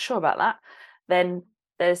 oh, I'm not sure about that, then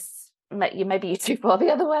maybe you're too far the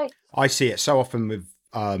other way. I see it so often with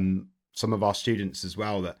some of our students as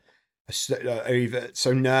well that are either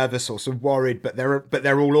so nervous or so worried, but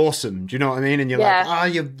they're all awesome. Do you know what I mean? And you're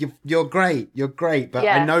like, you're great, but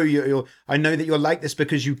I know I know that you're like this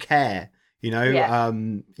because you care.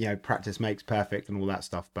 Practice makes perfect and all that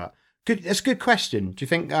stuff. But that's a good question. Do you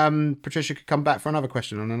think Patricia could come back for another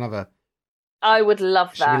question on another? I would love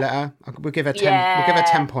that. Should we let her? We'll give her 10. Yeah. We'll give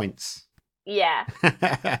her 10 points. Yeah.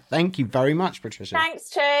 Thank you very much, Patricia.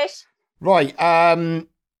 Thanks, Trish. Right.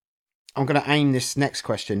 I'm going to aim this next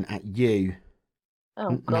question at you.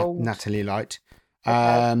 Oh, God. Natalie Light.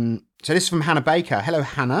 Okay. So this is from Hannah Baker. Hello,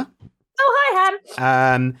 Hannah. Oh, hi,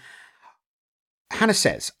 Han. Hannah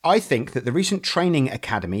says, I think that the recent training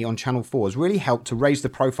academy on Channel 4 has really helped to raise the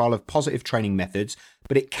profile of positive training methods,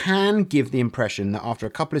 but it can give the impression that after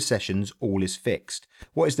a couple of sessions, all is fixed.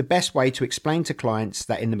 What is the best way to explain to clients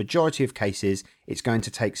that in the majority of cases, it's going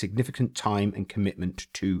to take significant time and commitment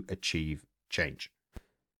to achieve change?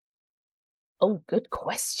 Oh, good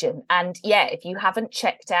question. And yeah, if you haven't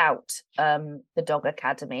checked out the Dog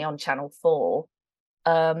Academy on Channel 4,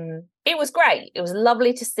 it was great. It was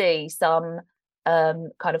lovely to see some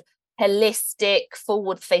kind of holistic,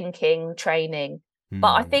 forward-thinking training.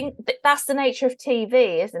 But I think that's the nature of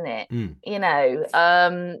TV, isn't it?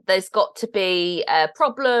 There's got to be a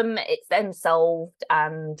problem, it's then solved,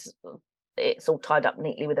 and it's all tied up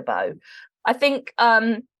neatly with a bow. I think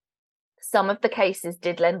some of the cases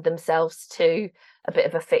did lend themselves to a bit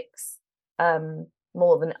of a fix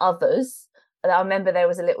more than others. And I remember there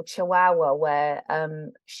was a little chihuahua where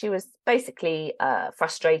she was basically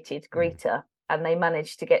frustrated, Greta, and they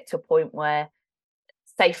managed to get to a point where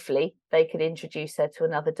safely they could introduce her to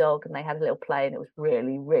another dog, and they had a little play, and it was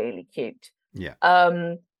really, really cute. Yeah.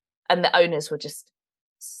 And the owners were just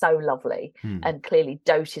so lovely and clearly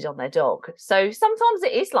doted on their dog. So sometimes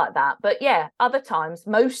it is like that, but yeah, other times,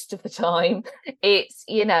 most of the time, it's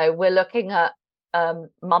we're looking at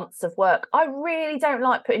months of work. I really don't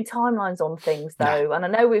like putting timelines on things though, and I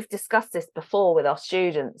know we've discussed this before with our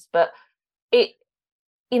students, but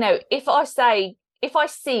if I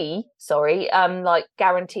see like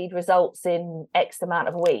guaranteed results in X amount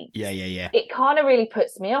of weeks, it kind of really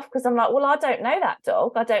puts me off, because I'm like, well, I don't know that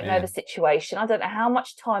dog. I don't know the situation. I don't know how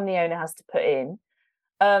much time the owner has to put in.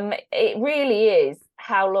 It really is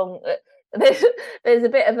how long. There's a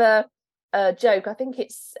bit of a joke. I think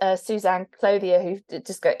it's Suzanne Clothier who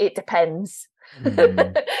just go, it depends. And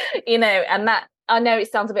that, I know it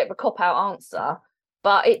sounds a bit of a cop-out answer,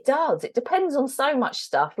 but it does. It depends on so much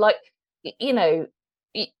stuff. Like,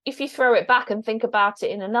 if you throw it back and think about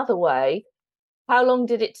it in another way, how long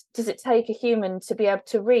does it take a human to be able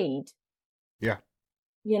to read? Yeah.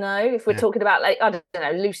 If we're talking about, like, I don't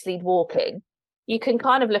know, loose lead walking, you can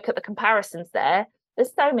kind of look at the comparisons there.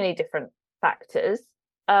 There's so many different factors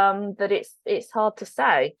that it's hard to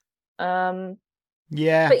say. But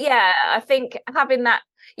yeah, I think having that,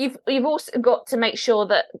 you've also got to make sure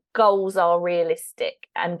that goals are realistic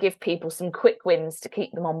and give people some quick wins to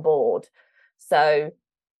keep them on board. So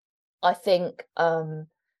I think part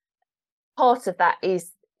of that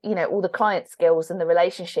is, all the client skills and the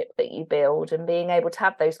relationship that you build, and being able to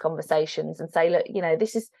have those conversations and say, look,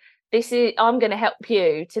 this is I'm going to help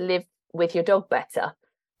you to live with your dog better.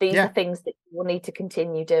 These are things that you will need to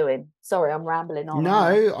continue doing. Sorry, I'm rambling on.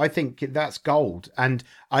 No, I think that's gold. And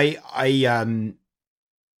I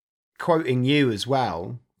quoting you as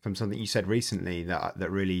well from something you said recently that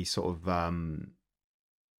really sort of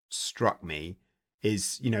struck me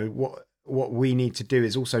is, what we need to do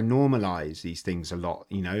is also normalize these things a lot,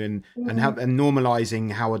 and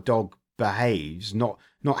normalizing how a dog behaves, not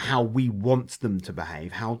how we want them to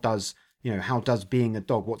behave. How does you know, how does being a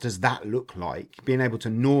dog, what does that look like? Being able to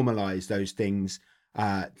normalize those things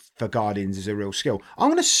for guardians is a real skill. I'm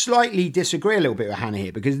going to slightly disagree a little bit with Hannah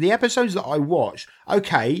here, because the episodes that I watched,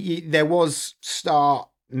 okay, there was start,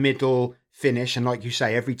 middle, finish, and like you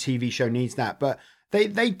say, every TV show needs that, but they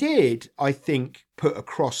did, I think, put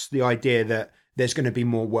across the idea that there's going to be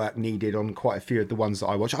more work needed on quite a few of the ones that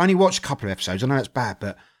I watched. I only watched a couple of episodes. I know it's bad,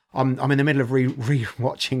 but I'm in the middle of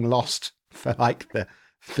re-watching Lost for like the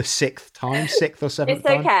sixth or seventh time. It's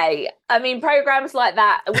okay. I mean, programs like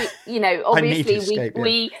that, we, you know, obviously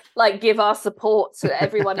we like give our support to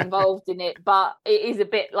everyone involved in it, but it is a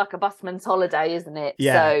bit like a busman's holiday, isn't it?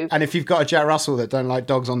 Yeah. So... And if you've got a Jack Russell that don't like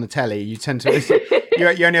dogs on the telly, you tend to you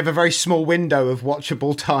only have a very small window of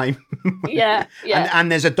watchable time. Yeah.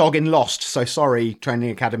 And there's a dog in Lost, so sorry,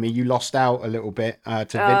 Training Academy, you lost out a little bit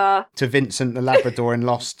to Vincent the Labrador in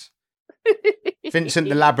Lost. Vincent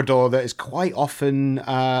the Labrador, that is quite often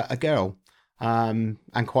a girl, and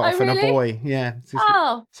quite often really? a boy. Yeah,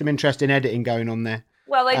 some interesting editing going on there.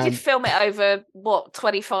 Well, they did film it over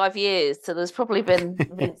 25 years, so there's probably been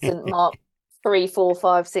Vincent Mark 3, 4,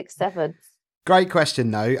 5, 6, 7. Great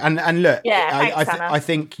question though, and look, yeah, I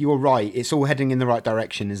think you're right. It's all heading in the right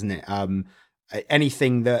direction, isn't it?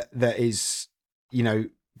 Anything that is, you know,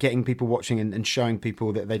 getting people watching and showing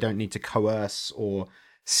people that they don't need to coerce or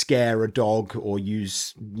scare a dog or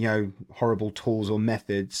use, you know, horrible tools or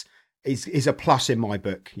methods is a plus in my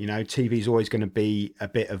book. You know, TV is always going to be a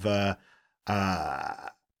bit of a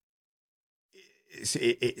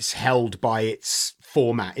it's held by its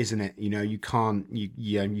format, isn't it? You know, you can't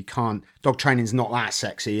dog training's not that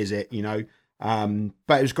sexy, is it? You know,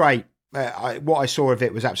 but it was great. What I saw of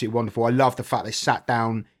it was absolutely wonderful. I love the fact they sat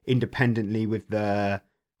down independently with the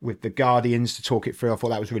guardians to talk it through. I thought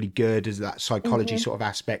that was really good, as that psychology sort of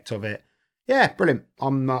aspect of it. Yeah, brilliant.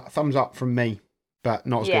 Thumbs up from me, but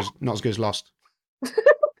not as good as Lost.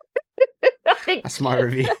 That's my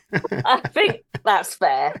review. I think that's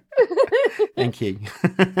fair. Thank you.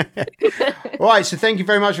 All right, so thank you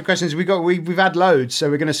very much for questions. We've had loads, so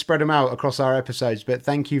we're going to spread them out across our episodes. But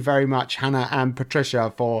thank you very much, Hannah and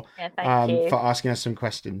Patricia, for asking us some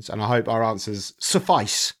questions, and I hope our answers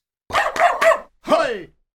suffice.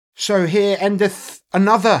 Hey! So here endeth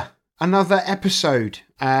another episode.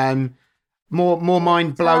 More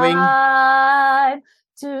mind blowing. Time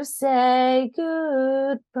to say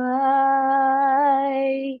goodbye.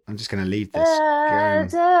 I'm just going to leave this.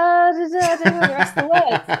 The rest of the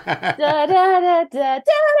words.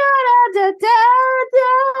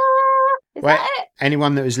 Is that it?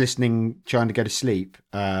 Anyone that was listening trying to go to sleep,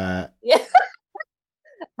 Yeah.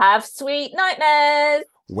 Have sweet nightmares.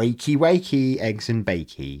 Wakey, wakey, eggs and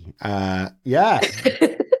bakey. Yeah.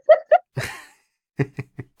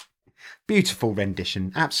 Beautiful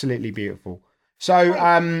rendition. Absolutely beautiful. So,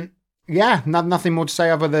 yeah, nothing more to say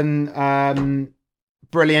other than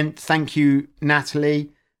brilliant. Thank you,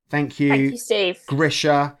 Natalie. Thank you, Steve.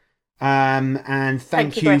 Grisha. And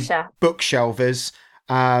thank you, Grisha. Bookshelvers.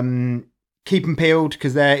 Keep them peeled,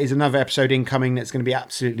 because there is another episode incoming that's going to be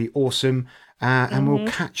absolutely awesome. And we'll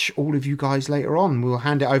catch all of you guys later on. We'll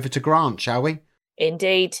hand it over to Grant, shall we?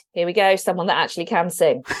 Indeed. Here we go. Someone that actually can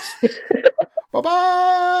sing. Bye-bye.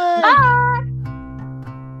 Bye.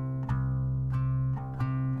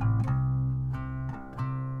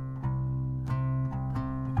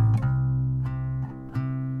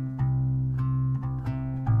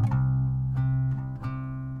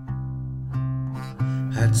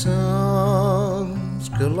 At times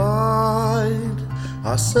collide,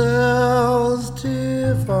 ourselves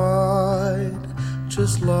divide,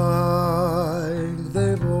 just like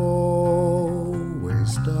they've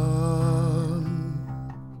always done.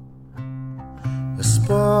 A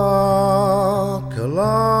spark, a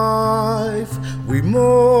life, we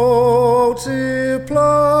multiply.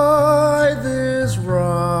 This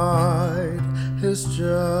ride has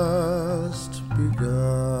just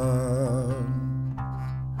begun.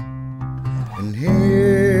 And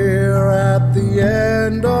here at the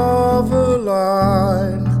end of a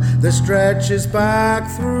line that stretches back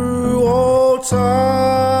through all time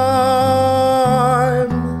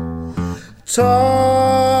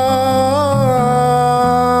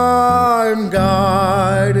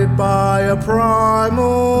guided by a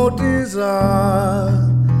primal desire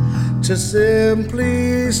to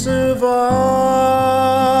simply survive.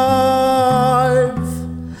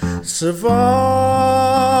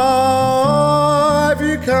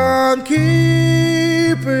 You can't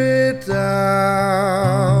keep it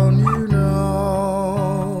down, you know.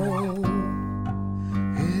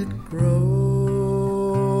 It grows.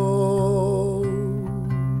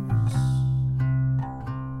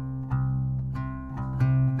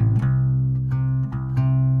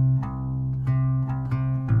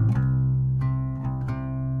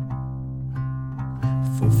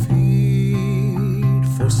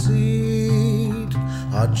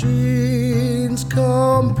 genes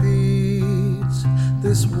compete.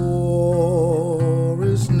 This war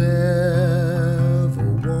is never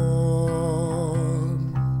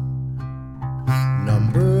won.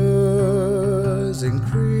 Numbers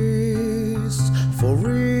increase for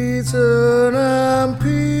reason and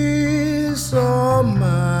peace en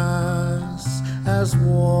masse as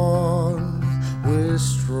one we're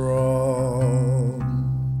strong.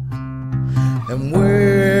 And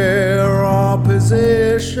where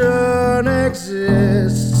opposition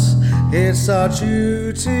exists, it's our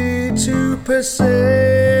duty to persist,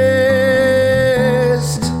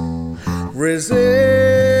 resist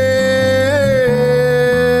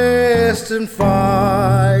and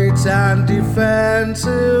fight and defend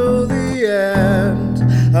till the end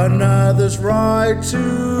another's right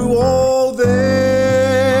to all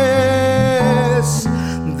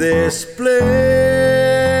this bliss,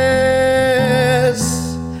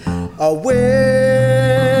 a wish,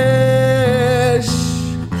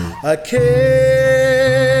 a kiss.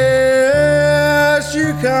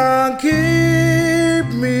 You can't keep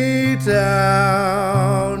me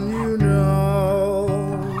down, you know,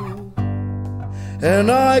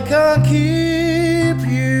 and I can't keep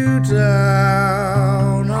you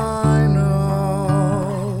down, I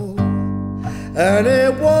know, and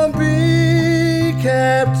it won't be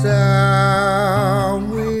kept down.